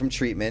directly from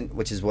treatment,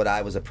 which is what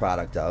I was a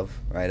product of,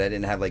 right? I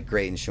didn't have like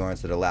great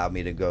insurance that allowed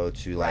me to go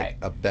to like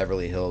a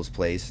Beverly Hills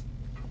place,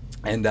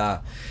 and I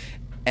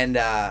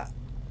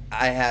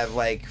have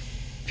like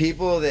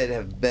people that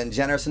have been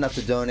generous enough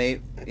to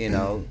donate, you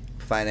know,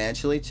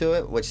 financially to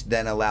it, which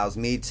then allows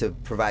me to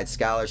provide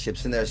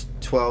scholarships, and there's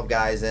 12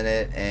 guys in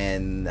it,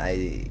 and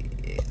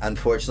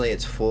unfortunately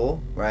it's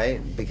full,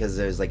 right? Because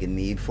there's like a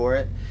need for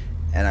it,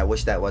 and I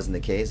wish that wasn't the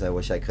case. I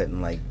wish I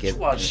couldn't like get.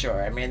 Well,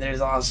 sure. I mean,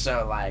 there's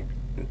also like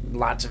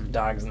lots of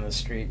dogs in the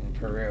street in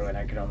Peru, and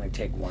I could only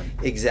take one.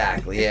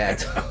 Exactly. Yeah.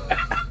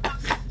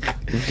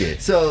 Okay.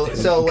 So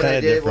what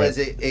I did was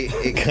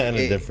it kind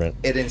of different.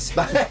 It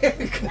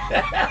inspired.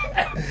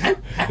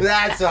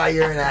 That's why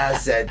you're an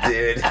asset,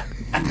 dude.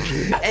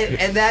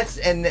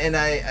 and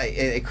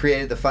it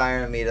created the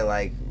fire in me to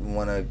like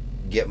want to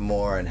get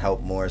more and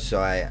help more. So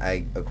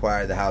I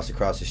acquired the house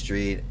across the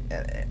street.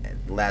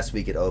 Last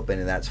week it opened,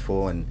 and that's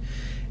full. And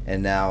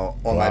now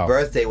on my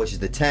birthday, which is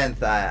the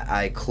 10th,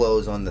 I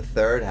close on the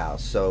third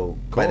house. So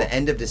by the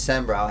end of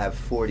December, I'll have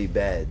 40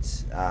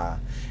 beds.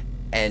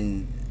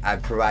 And I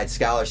provide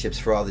scholarships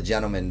for all the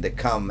gentlemen that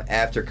come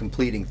after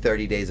completing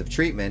 30 days of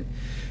treatment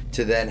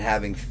to then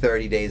having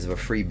 30 days of a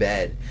free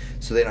bed,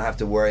 so they don't have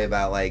to worry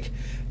about like,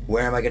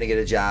 where am I going to get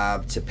a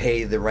job to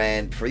pay the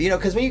rent for, you know,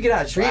 because when you get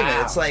out of treatment,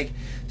 it's like,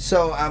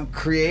 so I'm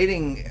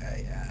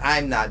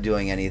not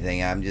doing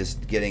anything. I'm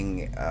just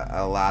getting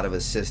a lot of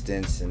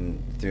assistance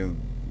and through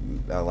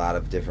a lot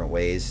of different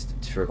ways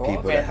for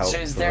people to help. So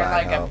is there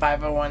like help. a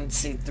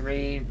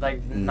 501c3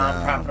 like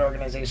nonprofit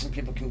organization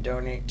people can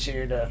donate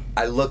to?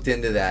 I looked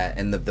into that,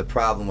 and the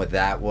problem with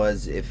that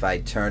was if I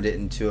turned it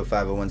into a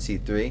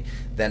 501c3,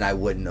 then I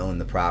wouldn't own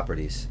the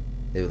properties.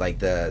 It was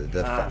like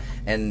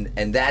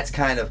and that's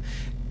kind of,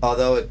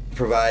 although it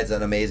provides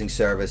an amazing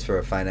service for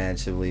a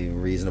financially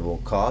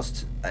reasonable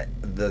cost,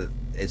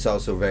 it's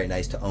also very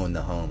nice to own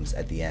the homes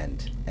at the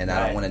end, and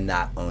I don't want to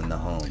not own the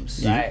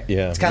homes. Right.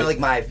 Yeah, it's kind of like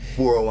my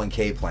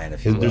 401k plan.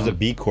 If you will. There's a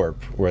B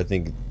Corp where I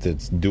think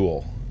it's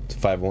dual. It's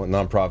 501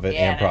 nonprofit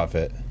and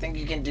profit. I think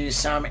you can do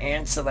some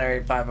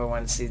ancillary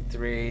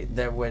 501c3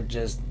 that would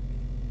just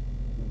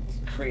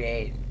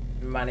create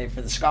money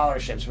for the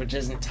scholarships, which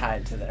isn't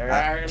tied to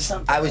or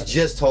something. I was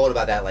just told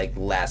about that like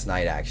last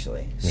night,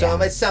 actually. So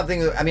it's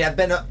something. I mean, I've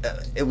been.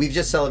 We've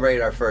just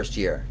celebrated our first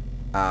year.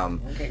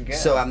 Okay, good.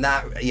 So I'm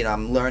not.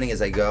 I'm learning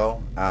as I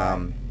go.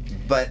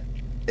 But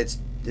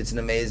it's an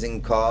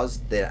amazing cause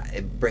that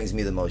it brings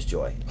me the most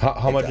joy.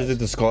 How much is it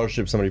to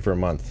scholarship somebody for a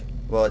month?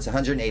 Well, it's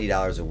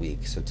 $180 a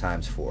week, so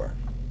times 4.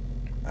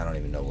 I don't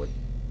even know what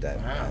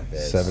that math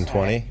is.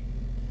 $720.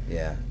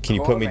 Yeah. Can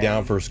you put me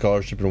down for a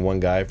scholarship and one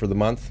guy for the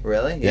month?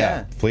 Really?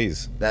 Yeah,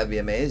 please. That'd be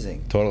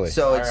amazing. Totally.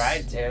 So it's, all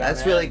right, dude.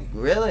 that's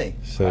really.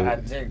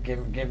 So dude,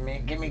 give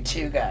me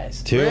 2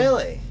 guys. 2?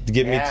 Really?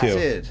 Give me 2.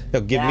 Dude. No,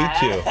 give me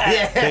 2.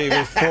 Yeah. Hey, it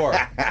was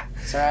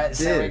 4.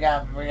 So we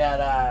got.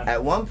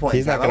 At one point,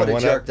 He's not I would gonna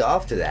have jerked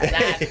off to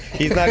that.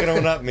 He's not going to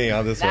one up me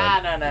on this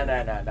one.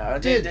 No.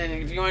 Dude,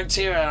 if you want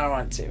 2, I don't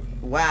want 2.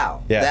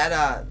 Wow. Yeah.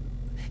 That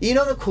you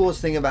know the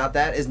coolest thing about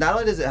that is not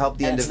only does it help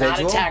the individual.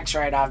 It's not a tax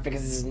write-off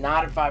because it's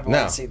not a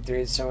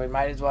 501c3, so we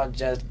might as well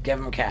just give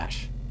them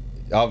cash.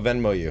 I'll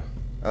Venmo you.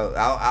 Oh,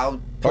 I'll Or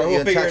put we'll you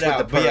in figure touch it with out,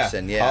 the but yeah,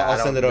 person. I'll I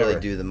don't send it really over.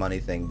 do the money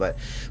thing, but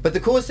the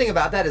coolest thing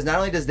about that is not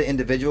only does the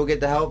individual get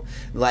the help,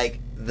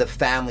 like the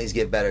families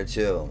get better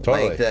too.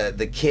 Totally. Like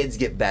the kids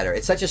get better.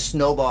 It's such a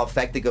snowball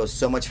effect that goes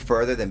so much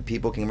further than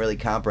people can really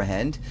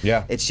comprehend.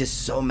 Yeah. It's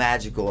just so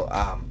magical.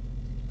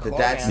 Cool,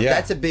 that's man.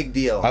 that's a big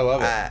deal. I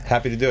love it.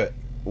 Happy to do it.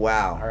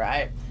 Wow. All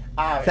right.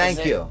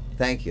 Thank you. Yeah.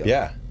 Thank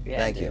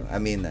dude. you. I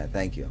mean that.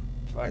 Thank you.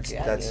 Fuck That's-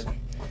 yeah, that's- dude.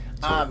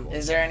 really cool.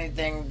 Is there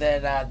anything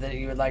that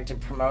you would like to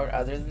promote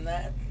other than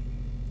that?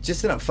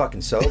 Just that I'm fucking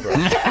sober.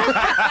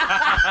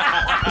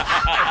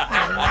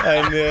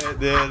 I knew it,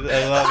 dude.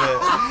 I love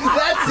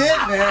That's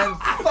it, man.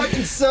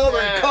 Fucking sober.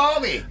 Yeah. Call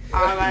me.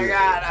 Oh my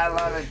god, I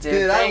love it, dude.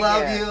 Dude, I Thank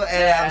love you, and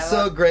Yeah, I'm I so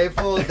love-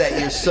 grateful that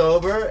you're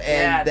sober and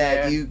Yeah,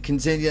 that dude. you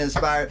continue to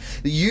inspire.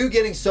 You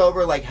getting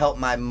sober like helped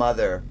my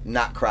mother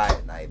not cry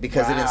at night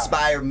because it Wow.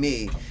 inspired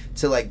me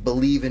to like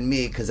believe in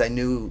me because I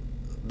knew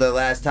the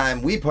last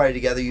time we partied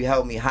together, you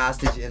held me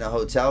hostage in a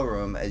hotel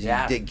room as you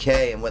Yeah. did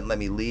K and wouldn't let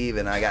me leave,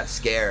 and I got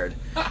scared.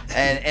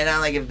 and I'm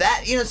like, if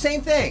that,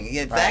 same thing.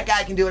 If that Right.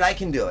 guy can do it, I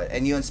can do it.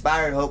 And you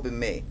inspired hope in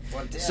me.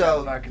 Well, dude,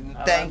 So I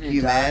thank love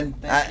you, dog. man.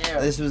 Thank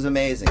you. This was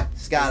amazing,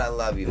 Scott. I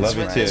love you. Love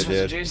my you friend. too, This was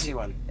a dude. juicy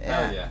one. Oh,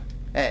 yeah.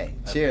 Hey,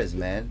 cheers,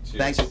 man. Cheers.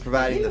 Thanks for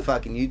providing the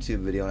fucking YouTube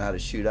video on how to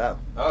shoot up.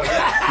 Oh,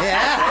 yeah.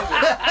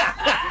 Yeah.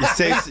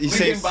 You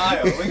Link in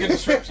bio. Link in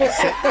description.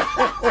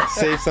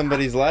 save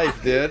somebody's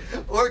life, dude.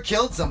 Or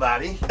killed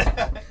somebody.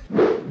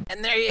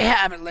 And there you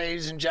have it,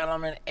 ladies and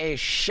gentlemen, a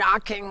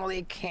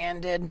shockingly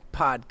candid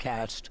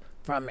podcast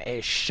from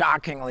a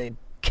shockingly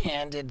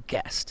candid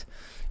guest.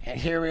 And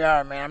here we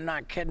are, man. I'm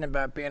not kidding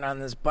about being on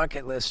this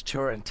bucket list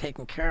tour and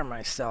taking care of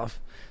myself.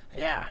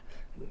 Yeah.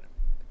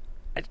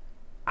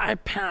 I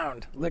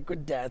pound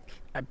liquid death,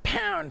 I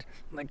pound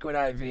liquid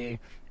IV,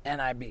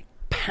 and I be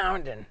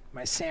pounding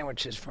my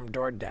sandwiches from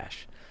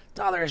DoorDash. That's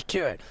all there is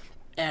to it.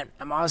 And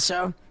I'm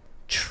also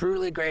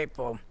truly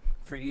grateful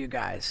for you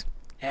guys.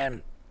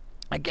 And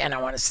again,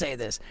 I want to say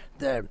this.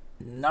 The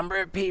number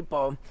of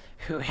people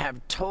who have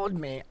told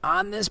me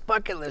on this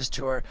bucket list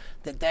tour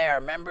that they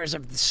are members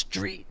of the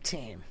street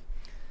team.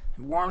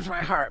 It warms my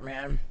heart,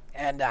 man.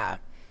 And I'm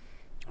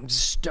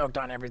just stoked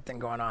on everything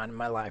going on in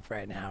my life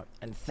right now.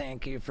 And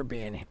thank you for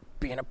being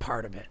a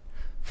part of it.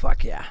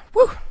 Fuck yeah.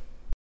 Woo!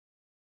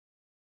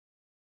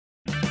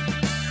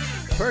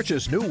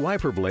 Purchase new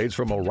wiper blades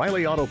from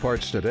O'Reilly Auto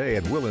Parts today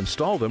and we'll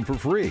install them for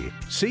free.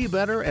 See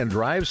better and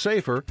drive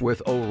safer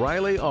with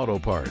O'Reilly Auto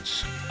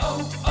Parts.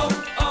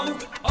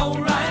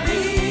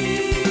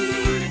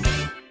 O'Reilly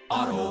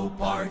Auto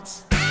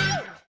Parts.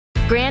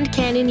 Grand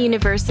Canyon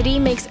University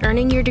makes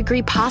earning your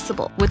degree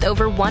possible with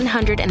over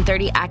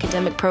 130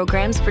 academic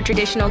programs for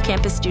traditional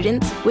campus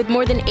students with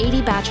more than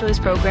 80 bachelor's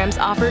programs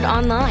offered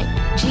online.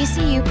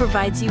 GCU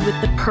provides you with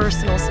the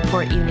personal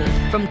support you need,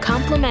 from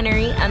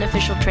complimentary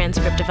unofficial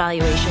transcript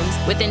evaluations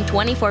within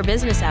 24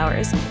 business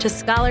hours to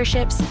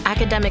scholarships,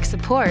 academic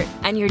support,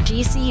 and your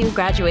GCU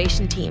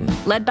graduation team,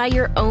 led by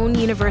your own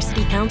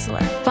university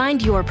counselor.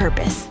 Find your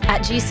purpose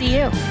at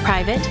GCU.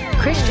 Private,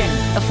 Christian,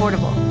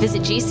 affordable.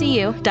 Visit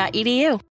gcu.edu.